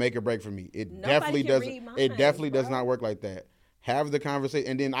 a make or break for me. It definitely does not work like that. Have the conversation.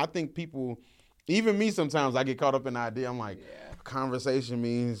 And then I think people, even me sometimes, I get caught up in the idea. I'm like, conversation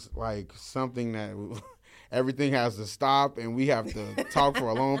means like something that everything has to stop and we have to talk for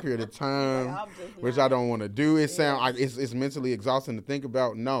a long period of time, which I don't want to do. It sounds like it's mentally exhausting to think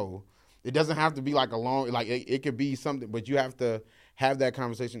about. No, it doesn't have to be like a long, like it could be something, but you have to have that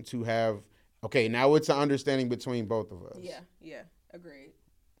conversation to have, okay, now it's an understanding between both of us. Yeah, agreed.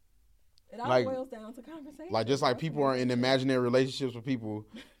 It all boils down to conversation. Like, just like people are in imaginary relationships with people,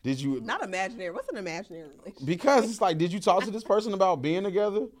 did you... Not imaginary. What's an imaginary relationship? Because it's like, did you talk to this person about being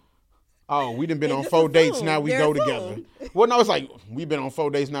together? Oh, we done been on 4 dates, now we go together. Well, no, it's like, we've been on 4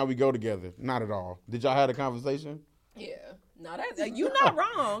 dates, now we go together. Not at all. Did y'all have a conversation? Yeah. No, you're not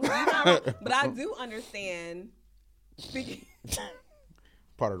wrong. You're not wrong. But I do understand speaking...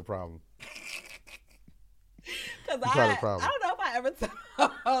 Part of the problem. Because I don't know if I ever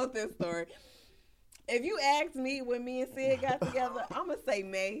told this story. If you ask me when me and Sid got together, I'm gonna say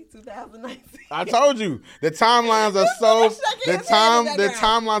May 2019. I told you the timelines are so.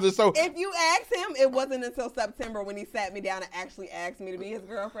 If you ask him, it wasn't until September when he sat me down and actually asked me to be his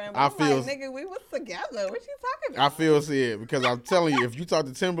girlfriend. But nigga, we was together. What you talking about? I feel Sid because I'm telling you, if you talk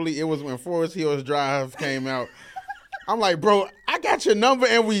to Timberly, it was when Forest Hills Drive came out. I'm like, bro, I got your number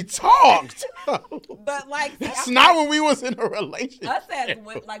and we talked. But like, that's not when we was in a relationship. Us as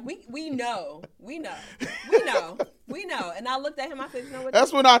like we know. And I looked at him. I said, you know what?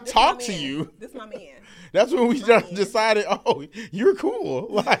 That's when I talked to you. This my man. That's when we decided, oh, you're cool.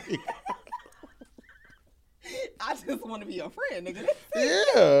 Like, I just want to be your friend, nigga.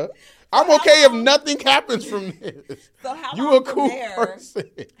 Yeah. I'm okay if nothing happens from this. So how you long a cool person.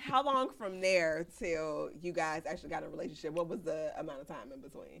 How long from there till you guys actually got in a relationship? What was the amount of time in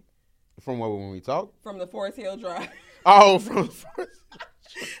between? From what, when we talked? From the Forest Hill Drive. Oh, from the Forest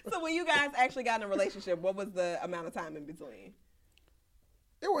Hill. So when you guys actually got in a relationship, what was the amount of time in between?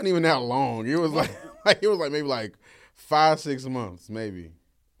 It wasn't even that long. It was like maybe 5-6 months, maybe.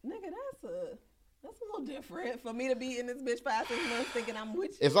 Nigga, that's a little different for me to be in this bitch 5-6 months thinking I'm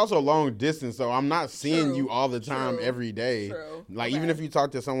with you. It's also long distance, so I'm not seeing you all the time every day. True. Like, even if you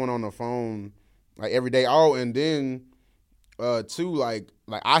talk to someone on the phone, like, every day. Oh, and then, too, like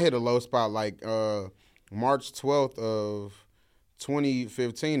I hit a low spot, like, March 12th of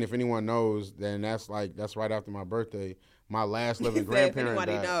 2015. If anyone knows, then that's right after my birthday. My last living grandparent died.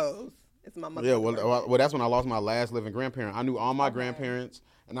 If anybody knows. It's my mother. Yeah, well, that's when I lost my last living grandparent. I knew all my grandparents,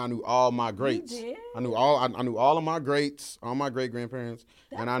 and I knew all my greats. You did? I knew all of my greats, all my great grandparents,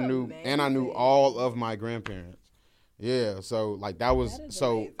 and I knew all of my grandparents. Yeah, so like that was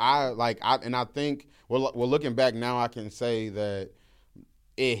so amazing. I think well looking back now I can say that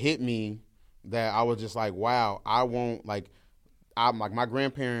it hit me that I was just like, wow, I won't like my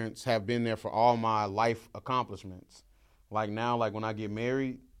grandparents have been there for all my life accomplishments. Like now, like when I get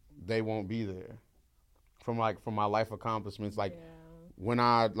married, they won't be there from my life accomplishments. Like when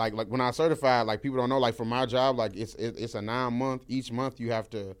I when I certified, like people don't know, like for my job, like it's a 9 month. Each month you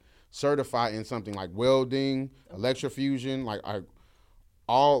have to certify in something like welding, electrofusion, like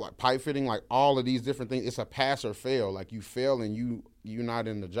all like pipe fitting, like all of these different things. It's a pass or fail. Like you fail and you're not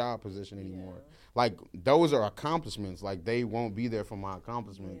in the job position anymore. Yeah. Like those are accomplishments. Like they won't be there for my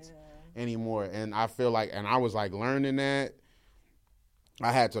accomplishments anymore. And I feel like, and I was like learning that.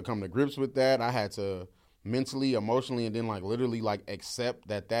 I had to come to grips with that. I had to mentally, emotionally, and then like literally like accept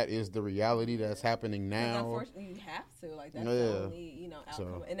that is the reality that's happening now. Unfortunately, you have to. Like that's the only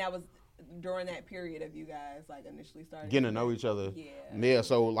outcome. And that was during that period of you guys like initially started getting to know each other. Yeah.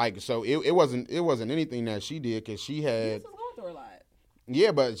 So it wasn't anything that she did because she had. She was going through a lot.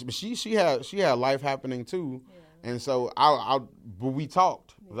 Yeah, but she had life happening too, and so but we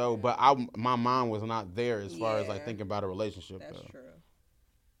talked though. But my mind was not there as far as like thinking about a relationship. That's true.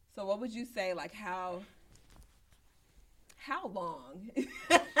 So what would you say, like, how long?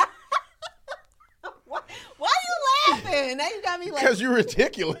 Why are you laughing? Now you got me like... Because you're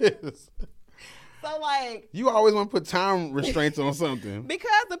ridiculous. So, like... You always want to put time restraints on something.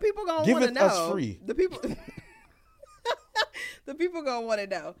 Because the people going to want to know. Give it us free. The people... the people going to want to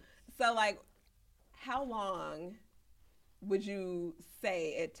know. So, like, how long would you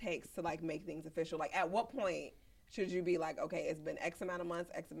say it takes to, like, make things official? Like, at what point... should you be like, okay, it's been X amount of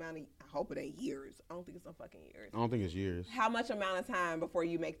months, X amount of, I hope it ain't years. I don't think it's no fucking years. I don't think it's years. How much amount of time before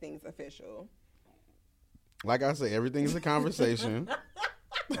you make things official? Like I say, everything is a conversation.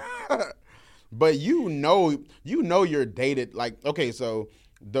 But you know you're dated. Like, okay, so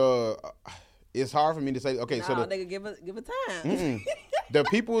it's hard for me to say, okay, no, so nigga, give a time. The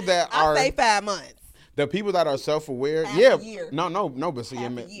people that I'll say 5 months. The people that are self-aware, a year. No, but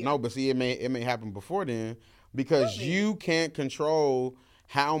see, it may happen before then. Because you can't control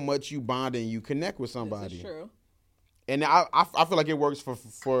how much you bond and you connect with somebody. This is true. And I feel like it works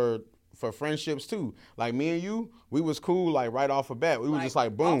for friendships too. Like me and you, we was cool like right off the bat. We was just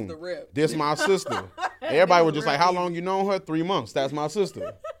like, boom, this my sister. Everybody was just like, how long you known her? 3 months. That's my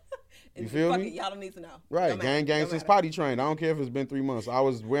sister. You feel me? Y'all don't need to know. Right. Gang since potty trained. I don't care if it's been 3 months. I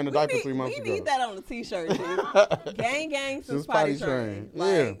was wearing a diaper 3 months ago. We need that on the t-shirt, dude. Gang since potty trained.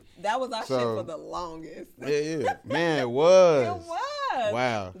 Like, that was our shit for the longest. Yeah. Man, it was. It was.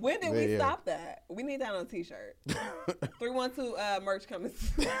 Wow. When did we stop that? We need that on a t-shirt. 312 merch coming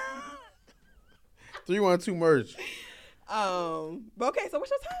soon. 312 merch. But okay, so what's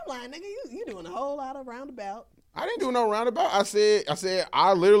your timeline, nigga? You doing a whole lot of roundabout. I didn't do no roundabout.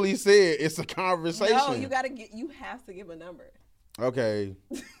 I literally said it's a conversation. No, you have to give a number. Okay.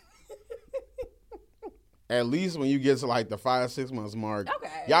 At least when you get to like the 5-6 months mark,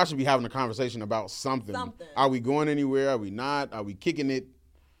 y'all should be having a conversation about something. Are we going anywhere? Are we not? Are we kicking it?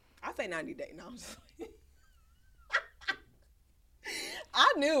 I say 90 days. No,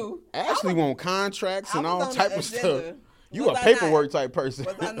 I knew. Ashley want contracts and all type of stuff. You a paperwork type person.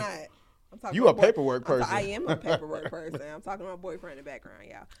 Was I not? You a paperwork person. I am a paperwork person. I'm talking about boyfriend in the background,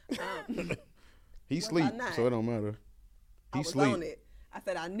 y'all. He sleep, so it don't matter. He sleep. On it. I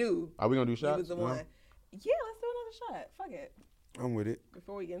said I knew. Are we gonna do shots? He was the one. Yeah, let's do another shot. Fuck it. I'm with it.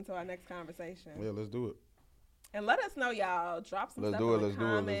 Before we get into our next conversation. Yeah, let's do it. And let us know, y'all. Drop some stuff in the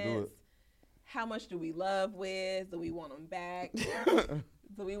comments. Let's do it. How much do we love Wiz? Do we want him back?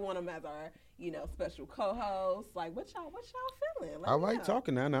 Do we want him as our, special co-host? Like, what y'all feeling? I like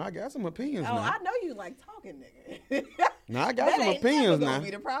talking now. Now I got some opinions. Oh, now. I know you like talking, nigga. Now I got some opinions now. That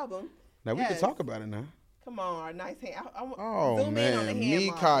be the problem. Now we can talk about it now. Come on, our nice hand. Zoom in on the hand.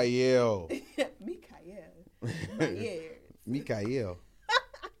 Mikael. Mikael.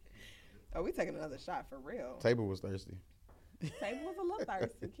 Oh, we taking another shot for real. Table was thirsty. Table was a little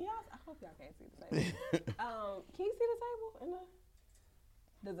thirsty. I hope y'all can't see the table. Can you see the table?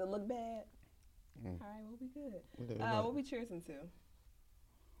 Does it look bad? All right, we'll be good. What we cheersing to?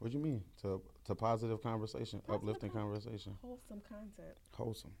 What do you mean? To positive conversation, uplifting conversation. Wholesome content.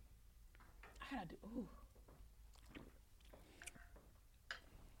 Wholesome. I gotta do. Ooh.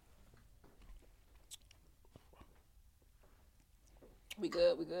 We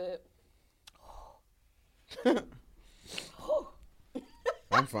good.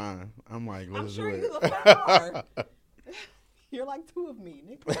 fine. I'm like, I'm let's sure do you it. look far. You're like 2 of me,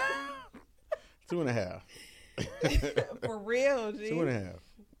 nigga. 2.5. For real, G. 2.5.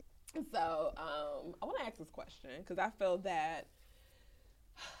 So, I want to ask this question because I feel that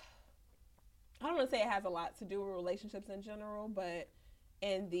I don't want to say it has a lot to do with relationships in general, but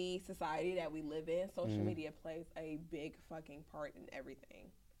in the society that we live in, social media plays a big fucking part in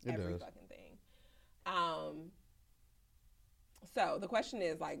everything. Every fucking thing. So the question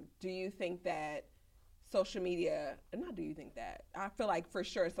is, like, do you think that social media, not do you think that, I feel like for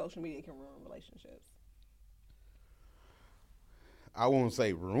sure social media can ruin relationships. I won't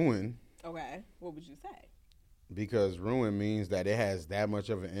say ruin. Okay. What would you say? Because ruin means that it has that much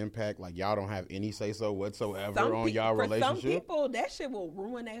of an impact. Like, y'all don't have any say-so whatsoever on y'all relationship. For some people, that shit will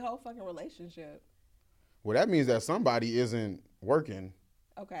ruin their whole fucking relationship. Well, that means that somebody isn't working.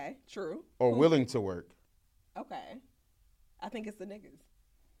 Okay, true. Or willing to work. Okay. I think it's the niggas.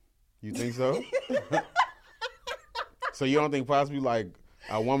 You think so? So you don't think possibly, like,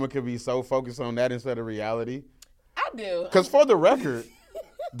 a woman could be so focused on that instead of reality? I do. Because for the record,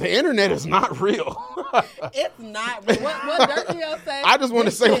 the internet is not real. It's not real. What Dirk say? I just want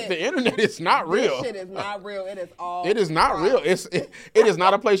to say with the internet, it's not real. This shit is not real. It is all. It is not real. It is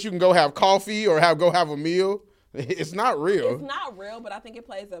not a place you can go have coffee or go have a meal. It's not real. It's not real, but I think it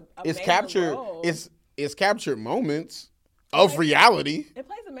plays a it's major captured. role. It's captured moments of reality. It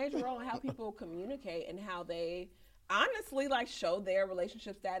plays a major role in how people communicate and how they honestly like show their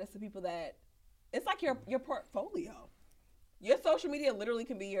relationship status to people that it's like your portfolio. Your social media literally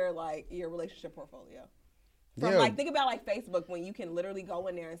can be your relationship portfolio. From like think about like Facebook when you can literally go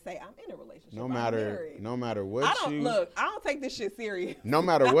in there and say I'm in a relationship. No matter what I don't take this shit serious. No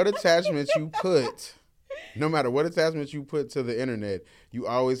matter what attachments you put. No matter what attachments you put to the internet, you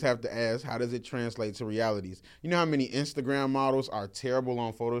always have to ask, how does it translate to realities? You know how many Instagram models are terrible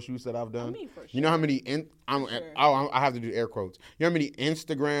on photo shoots that I've done? I mean, for sure. You know how many, I have to do air quotes. You know how many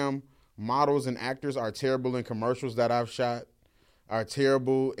Instagram models and actors are terrible in commercials that I've shot, are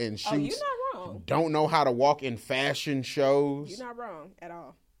terrible in shoots? Oh, you're not wrong. Don't know how to walk in fashion shows. You're not wrong at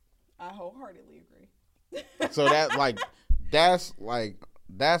all. I wholeheartedly agree. So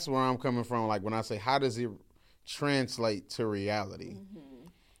that's where I'm coming from. Like when I say, how does it translate to reality? Mm-hmm.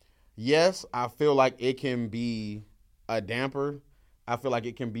 Yes, I feel like it can be a damper. I feel like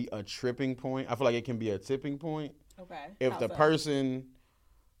it can be a tripping point. I feel like it can be a tipping point. Okay. If the person,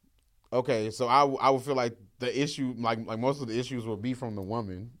 so I would feel like the issue, like most of the issues will be from the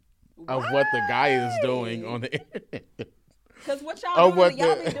woman of what the guy is doing on the internet. Because what y'all doing,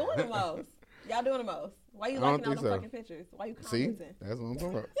 y'all be doing the most. Y'all doing the most. Why you liking all the fucking pictures? Why you commenting? See, that's what I'm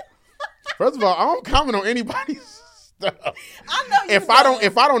talking about. First of all, I don't comment on anybody's stuff. I know you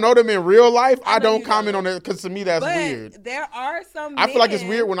if I don't know them in real life, I don't comment on it because to me that's weird. There are some. I feel like it's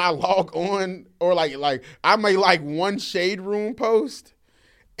weird when I log on or like I may like one Shade Room post,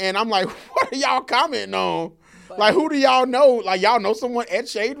 and I'm like, what are y'all commenting on? Like, who do y'all know? Like, y'all know someone at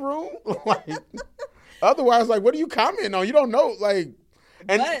Shade Room? Like, otherwise, like, what are you commenting on? You don't know, like.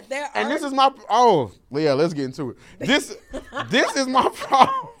 And this is my Leah, let's get into it. This is my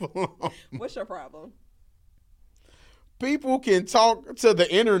problem. What's your problem? People can talk to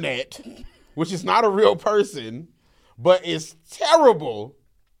the internet, which is not a real person, but is terrible.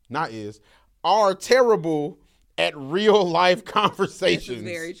 Are terrible at real life conversations. This is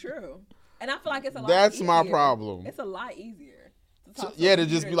very true. And I feel like it's a lot That's easier. my problem. It's a lot easier. To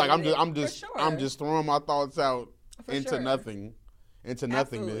just be like, I'm just throwing my thoughts out into nothing. Into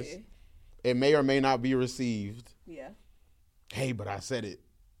nothingness. Absolutely. It may or may not be received. Yeah. Hey, but I said it.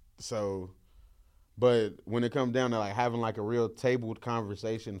 So, but when it comes down to like having like a real tabled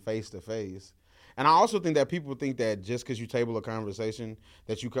conversation face to face, and I also think that people think that just because you table a conversation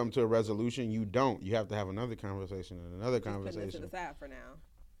that you come to a resolution, you don't. You have to have another conversation and another conversation. Putting it to the side for now.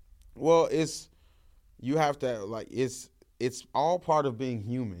 Well, you have to like it's all part of being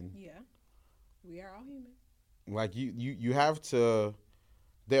human. Yeah, we are all human. Like you have to.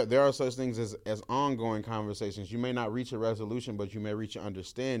 There are such things as ongoing conversations. You may not reach a resolution, but you may reach an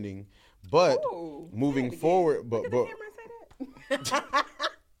understanding. But moving forward, but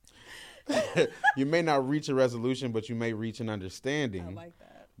you may not reach a resolution, but you may reach an understanding. I like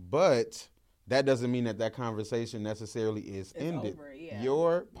that. But that doesn't mean that conversation necessarily is ended. Over, yeah.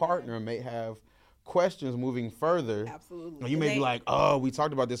 Your partner may have questions moving further. Absolutely. You may be like, oh, we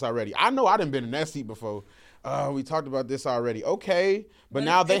talked about this already. I know I done been in that seat before. We talked about this already. Okay. But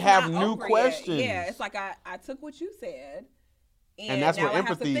now they have new questions. Yet. Yeah, it's like I took what you said. And that's now where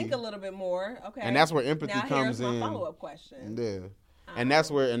empathy. I have to think a little bit more. Okay. And that's where empathy comes in. Now here's my follow-up question. Yeah. And that's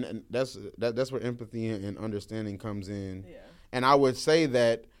where that's where empathy and understanding comes in. Yeah. And I would say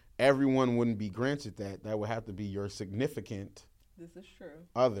that everyone wouldn't be granted that. That would have to be your significant This is true.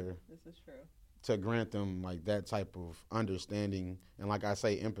 other This is true. to grant them like that type of understanding and, like I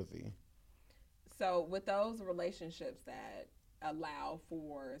say, empathy. So with those relationships that allow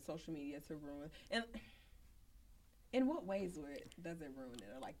for social media to ruin, and in what ways does it ruin it?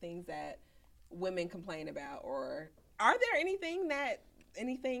 Or like things that women complain about, or are there any things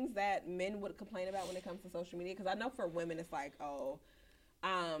that men would complain about when it comes to social media? Because I know for women it's like,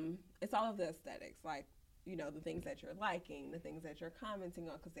 it's all of the aesthetics, like, you know, the things that you're liking, the things that you're commenting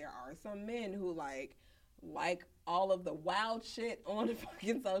on. Because there are some men who like all of the wild shit on the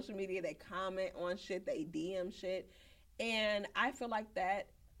fucking social media. They comment on shit, they DM shit, and I feel like that,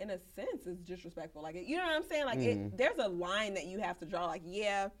 in a sense, is disrespectful. Like, you know what I'm saying? Like, there's a line that you have to draw. Like,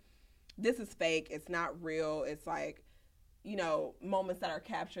 yeah, this is fake. It's not real. It's like, you know, moments that are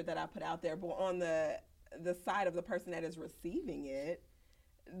captured that I put out there. But on the side of the person that is receiving it,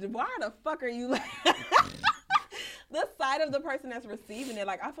 why the fuck are you like... The side of the person that's receiving it,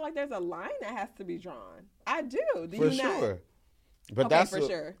 like, I feel like there's a line that has to be drawn. I do. Do for you not? Sure. But okay, that's for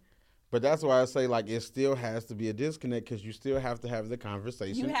sure. But that's why I say, like, it still has to be a disconnect because you still have to have the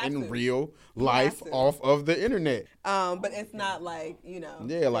conversation in real life off of the internet. But it's not like, you know.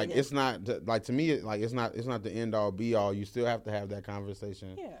 Yeah, like, it's not, like, to me, like, it's not the end all be all. You still have to have that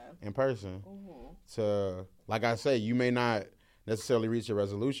conversation in person. Mm-hmm. To, like I say, you may not necessarily reach a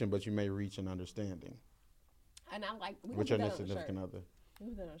resolution, but you may reach an understanding. And I like with your significant other.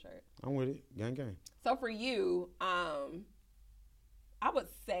 We put that on a shirt. I'm with it. Gang, gang. So for you, I would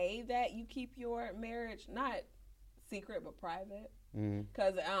say that you keep your marriage not secret but private.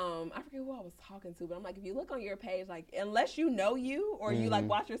 Because I forget who I was talking to, but I'm like, if you look on your page, like, unless you know you or you like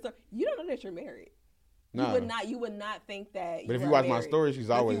watch your story, you don't know that you're married. No. You would not think that. But if you watch my story, she's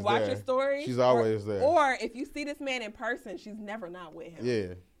always there. If you watch your story, she's always there. Or if you see this man in person, she's never not with him.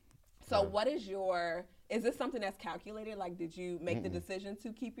 Yeah. So what is your? Is this something that's calculated? Like, did you make the decision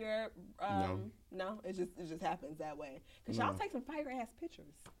to keep your? No. It just happens that way. Cause y'all take some fire ass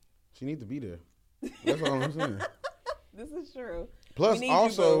pictures. She needs to be there. That's what I'm saying. This is true. Plus,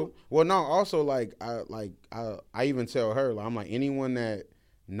 also, like I even tell her, like, I'm like, anyone that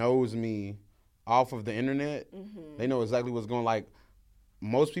knows me off of the internet, they know exactly what's going. Like,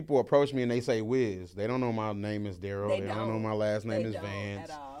 most people approach me and they say Wiz. They don't know my name is Daryl. They don't know my last name is Vance.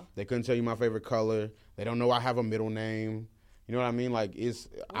 At all. They couldn't tell you my favorite color. They don't know I have a middle name. You know what I mean? Like, it's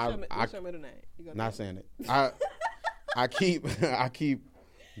what's your middle name? Not saying it. I keep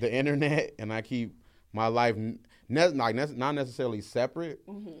the internet and I keep my life not necessarily separate,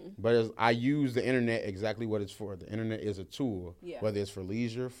 but I use the internet exactly what it's for. The internet is a tool, whether it's for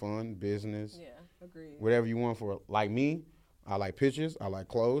leisure, fun, business, agreed. Whatever you want for. Like me, I like pictures, I like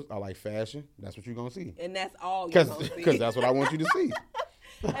clothes, I like fashion. That's what you're gonna see, and that's all you're gonna see. Because that's what I want you to see.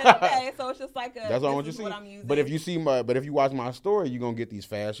 Okay, so it's just like that's what I want you to see. But if you watch my story, you're gonna get these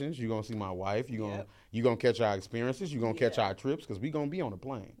fashions. You're gonna see my wife. You're gonna catch our experiences. You're gonna catch our trips because we gonna be on a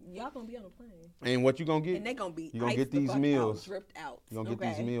plane. Y'all gonna be on a plane. And what you gonna get? And they gonna be. You gonna get these meals. Dripped out. You gonna get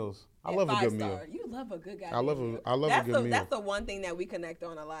these meals. I love a good meal. You love a good guy. I love a good meal. That's the one thing that we connect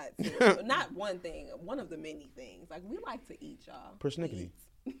on a lot too. Not one thing. One of the many things. Like, we like to eat, y'all. Persnickety.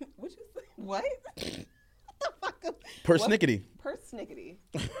 What you say? What? What the fuck? Persnickety. Persnickety.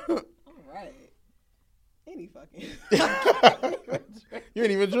 All right. Any fucking. You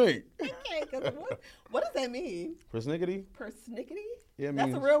ain't even drink. Okay, because what does that mean? Persnickety? Persnickety? Yeah,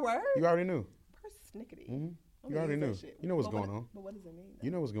 that's a real word? You already knew. Persnickety. You already knew. You know what's going on. But what does it mean, though?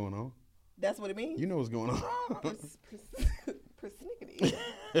 You know what's going on. That's what it means? You know what's going on. Persnickety.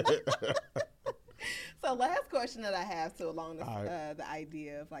 So last question that I have to along the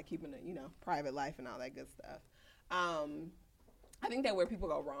idea of like keeping a private life and all that good stuff. I think that where people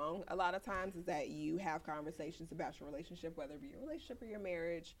go wrong a lot of times is that you have conversations about your relationship, whether it be your relationship or your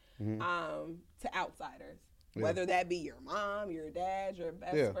marriage, to outsiders, whether that be your mom, your dad, your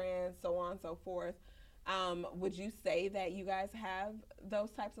best friend, so on and so forth. Would you say that you guys have those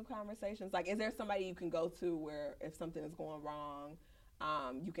types of conversations? Like, is there somebody you can go to where if something is going wrong,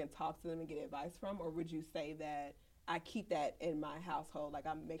 you can talk to them and get advice from? Or would you say that I keep that in my household, like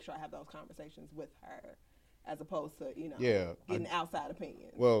I make sure I have those conversations with her as opposed to, getting outside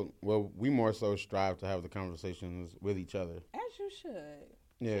opinions? Well, we more so strive to have the conversations with each other. As you should.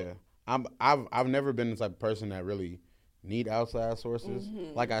 Yeah. I've never been the type of person that really need outside sources.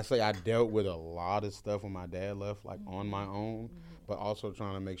 Like I say, I dealt with a lot of stuff when my dad left, like on my own, but also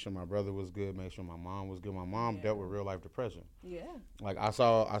trying to make sure my brother was good, make sure my mom was good. My mom dealt with real life depression. Yeah. Like I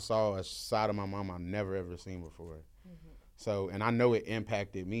saw a side of my mom I never ever seen before. So, and I know it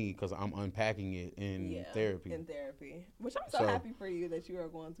impacted me because I'm unpacking it in therapy. In therapy, which I'm so happy for you that you are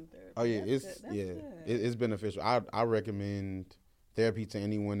going through therapy. Oh yeah, it's beneficial. I recommend therapy to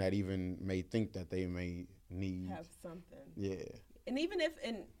anyone that even may think that they may need have something. Yeah, and even if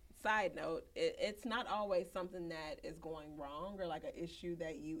side note, it's not always something that is going wrong or like an issue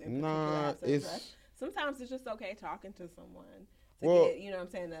that you in particular have to address. Sometimes it's just okay talking to someone to get, you know what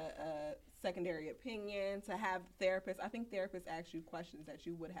I'm saying, a secondary opinion, to have therapists. I think therapists ask you questions that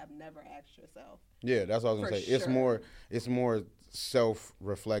you would have never asked yourself. Yeah, that's what I was going to say. Sure. It's more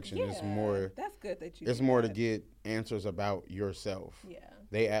self-reflection. Yeah, it's more. That's good that you. It's more to get answers about yourself. Yeah.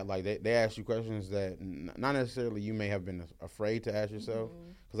 They ask you questions that not necessarily you may have been afraid to ask yourself,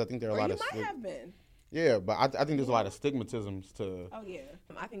 because I think there are a lot of. You might have been. Yeah, but I think there's a lot of stigmatisms to. Oh yeah,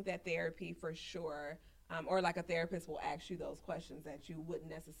 I think that therapy for sure. Or like a therapist will ask you those questions that you wouldn't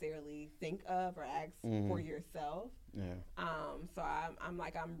necessarily think of or ask for yourself. Yeah. So I'm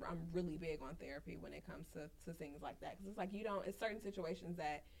really big on therapy when it comes to things like that, because it's like it's certain situations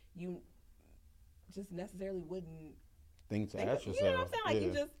that you just necessarily wouldn't think to ask yourself. You know what I'm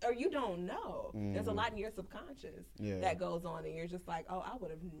saying? Like you don't know. There's a lot in your subconscious that goes on, and you're just like, oh, I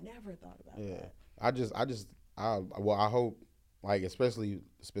would have never thought about that. I hope. Like, especially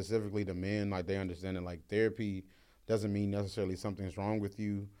specifically to men, like, they understand that, like, therapy doesn't mean necessarily something's wrong with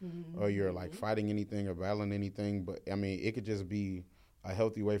you or you're, like, fighting anything or battling anything. But, I mean, it could just be a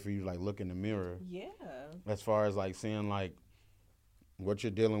healthy way for you to, like, look in the mirror. Yeah. As far as, like, seeing, like, what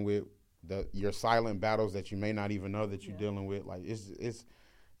you're dealing with, your silent battles that you may not even know that you're dealing with. Like, it's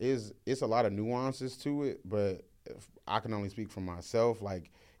a lot of nuances to it, but I can only speak for myself.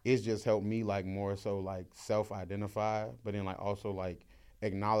 Like, it's just helped me, like, more so, like, self-identify, but then, like, also, like,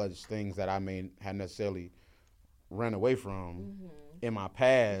 acknowledge things that I may have necessarily ran away from in my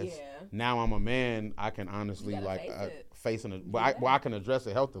past. Yeah. Now I'm a man, I can honestly, like, I can address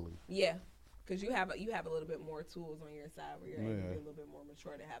it healthily. Yeah, because you have a little bit more tools on your side where you're able to be a little bit more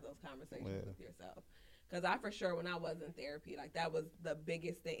mature to have those conversations with yourself. Because I, for sure, when I was in therapy, like, that was the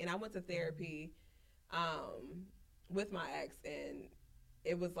biggest thing. And I went to therapy with my ex, and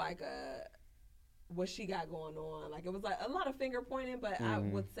it was like what she got going on. Like, it was like a lot of finger pointing, but I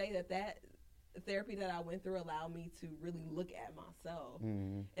would say that therapy that I went through allowed me to really look at myself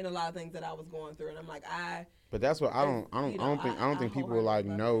and a lot of things that I was going through. And I'm like, But that's what I don't think people like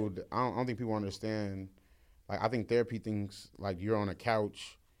know. I don't think people understand. Like, I think therapy thinks like you're on a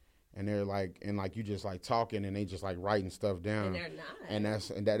couch and they're like, and like you just like talking and they just like writing stuff down. And they're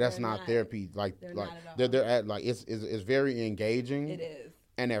not. And that's not therapy. Like, they're at, like, it's very engaging. It is.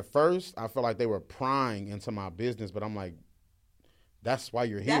 And at first, I felt like they were prying into my business, but I'm like, that's why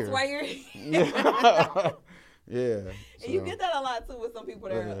you're here. That's why you're here. Yeah. And you get that a lot, too, with some people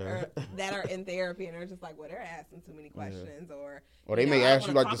that are in therapy, and they're just like, well, they're asking too many questions. Or they may ask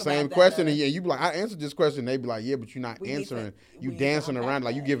you, like, the same question, and you be like, I answered this question. They be like, yeah, but you're not answering. You dancing around,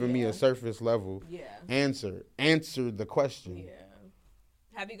 like, you giving me a surface level answer. Answer the question. Yeah.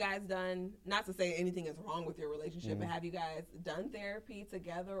 Have you guys done, not to say anything is wrong with your relationship, but have you guys done therapy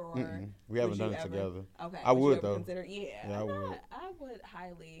together? Or we haven't done it together. Okay. I would, though. I would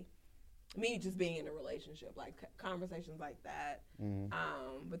highly, me just being in a relationship, like conversations like that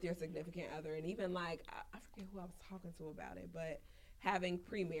with your significant other, and even like, I forget who I was talking to about it, but having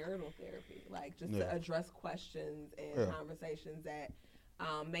premarital therapy, like just to address questions and conversations that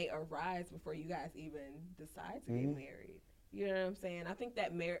may arise before you guys even decide to get married. You know what I'm saying? I think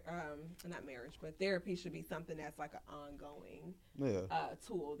that not marriage, but therapy should be something that's like an ongoing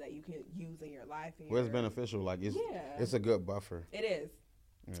tool that you can use in your life. It's beneficial. Like, it's a good buffer. It is.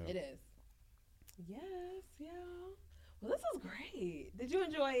 Yeah. It is. Yes, y'all. Well, this was great. Did you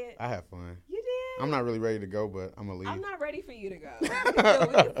enjoy it? I had fun. You did? I'm not really ready to go, but I'm going to leave. I'm not ready for you to go. We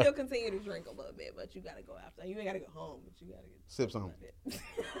can still continue to drink a little bit, but you got to go after. You ain't got to go home, but you got to sip some.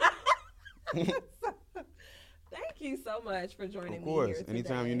 Thank you so much for joining me here. Of course, today.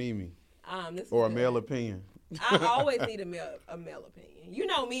 Anytime you need me. Or a male opinion. I always need a male opinion. You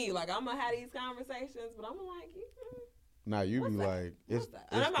know me, like, I'm going to have these conversations, but I'm like, nah, you be like, it's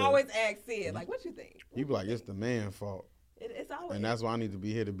and I'm always ask Sid, like, what you think? You be like, it's the man's fault. It's always. And that's why I need to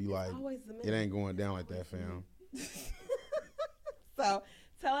be here to be like, it ain't going down like that, fam. So,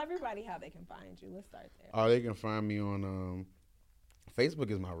 tell everybody how they can find you. Let's start there. Oh, they can find me on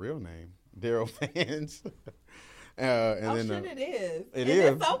Facebook is my real name, Daryl Fans. It is. It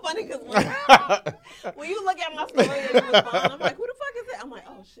is. It's so funny because when you look at my story and you respond, I'm like, who the fuck is that? I'm like,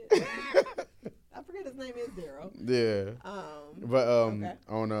 oh shit. I forget his name is Daryl. Yeah. But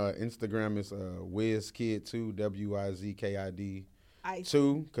on Instagram it's WizKid2, WIZKID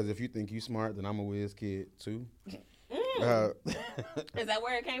 2. Because if you think you smart, then I'm a WizKid 2. Is that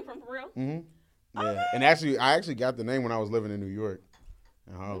where it came from for real? Mm-hmm. Yeah, Okay. and actually, I got the name when I was living in New York,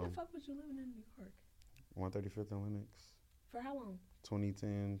 in Where Harlem. the fuck was you living in New York? 135th and Lennox. For how long?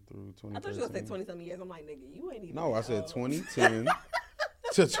 2010 through 2013. I thought you were going to say 20-something years. I'm like, nigga, you ain't even. No, I said old. 2010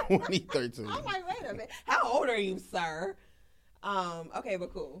 to 2013. I'm like, wait a minute. How old are you, sir? Okay,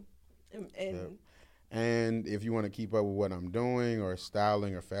 but cool. And And if you want to keep up with what I'm doing or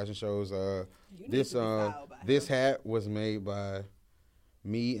styling or fashion shows, this hat was made by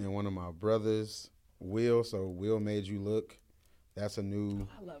me and one of my brothers, Will. So Will Made You Look. That's a new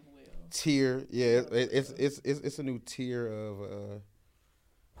I love Will. tier. Yeah, it's a new tier of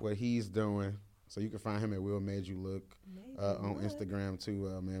what he's doing. So you can find him at Will Made You Look on Instagram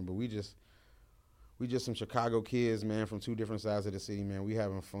too, man. But we just some Chicago kids, man, from two different sides of the city, man. We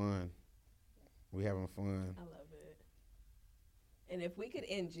having fun. I love it. And if we could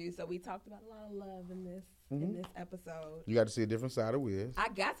end you, so we talked about a lot of love in this episode. You got to see a different side of Wiz. I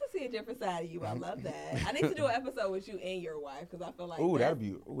got to see a different side of you. I love that. I need to do an episode with you and your wife because I feel like that'd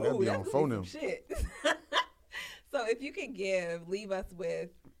be on phone them. Shit. So if you could leave us with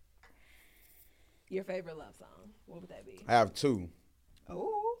your favorite love song, what would that be? I have two.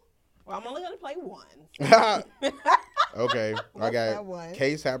 Oh, well, I'm only gonna play one. Okay, I got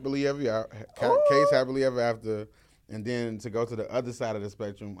Case Happily Ever After, and then to go to the other side of the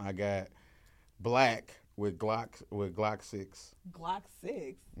spectrum, I got Black with Glock 6. Glock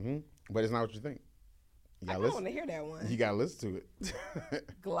 6. Mm-hmm. But it's not what you think. I don't want to hear that one. You gotta listen to it.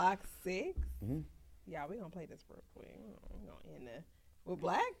 Glock 6. Mm-hmm. Yeah, we gonna play this real quick. We're gonna end there with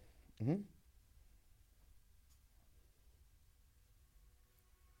Black. Mm-hmm.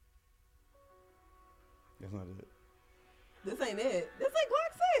 That's not it. This ain't it. This ain't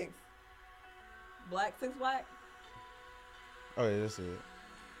Glock 6. Black 6 Black. Oh yeah, that's it.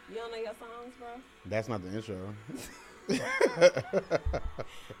 You don't know your songs, bro? That's not the intro.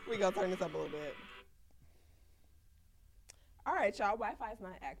 We gonna turn this up a little bit. All right, y'all. Wi-Fi's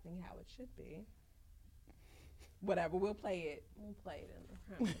not acting how it should be. Whatever. We'll play it. In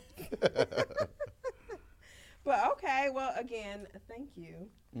the But okay. Well, again, thank you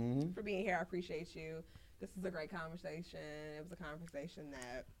for being here. I appreciate you. This is a great conversation. It was a conversation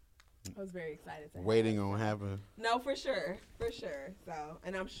that I was very excited to waiting on happen. No, for sure. So,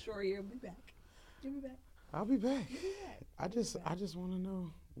 and I'm sure you'll be back. You'll be back. I'll be back. You'll be back. I just want to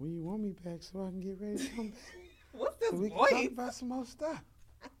know when you want me back so I can get ready to come back. What's this so we voice? can talk about some more stuff.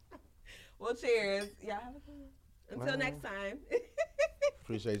 Well, cheers. Y'all have a good one. Until next time.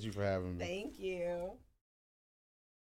 Appreciate you for having me. Thank you.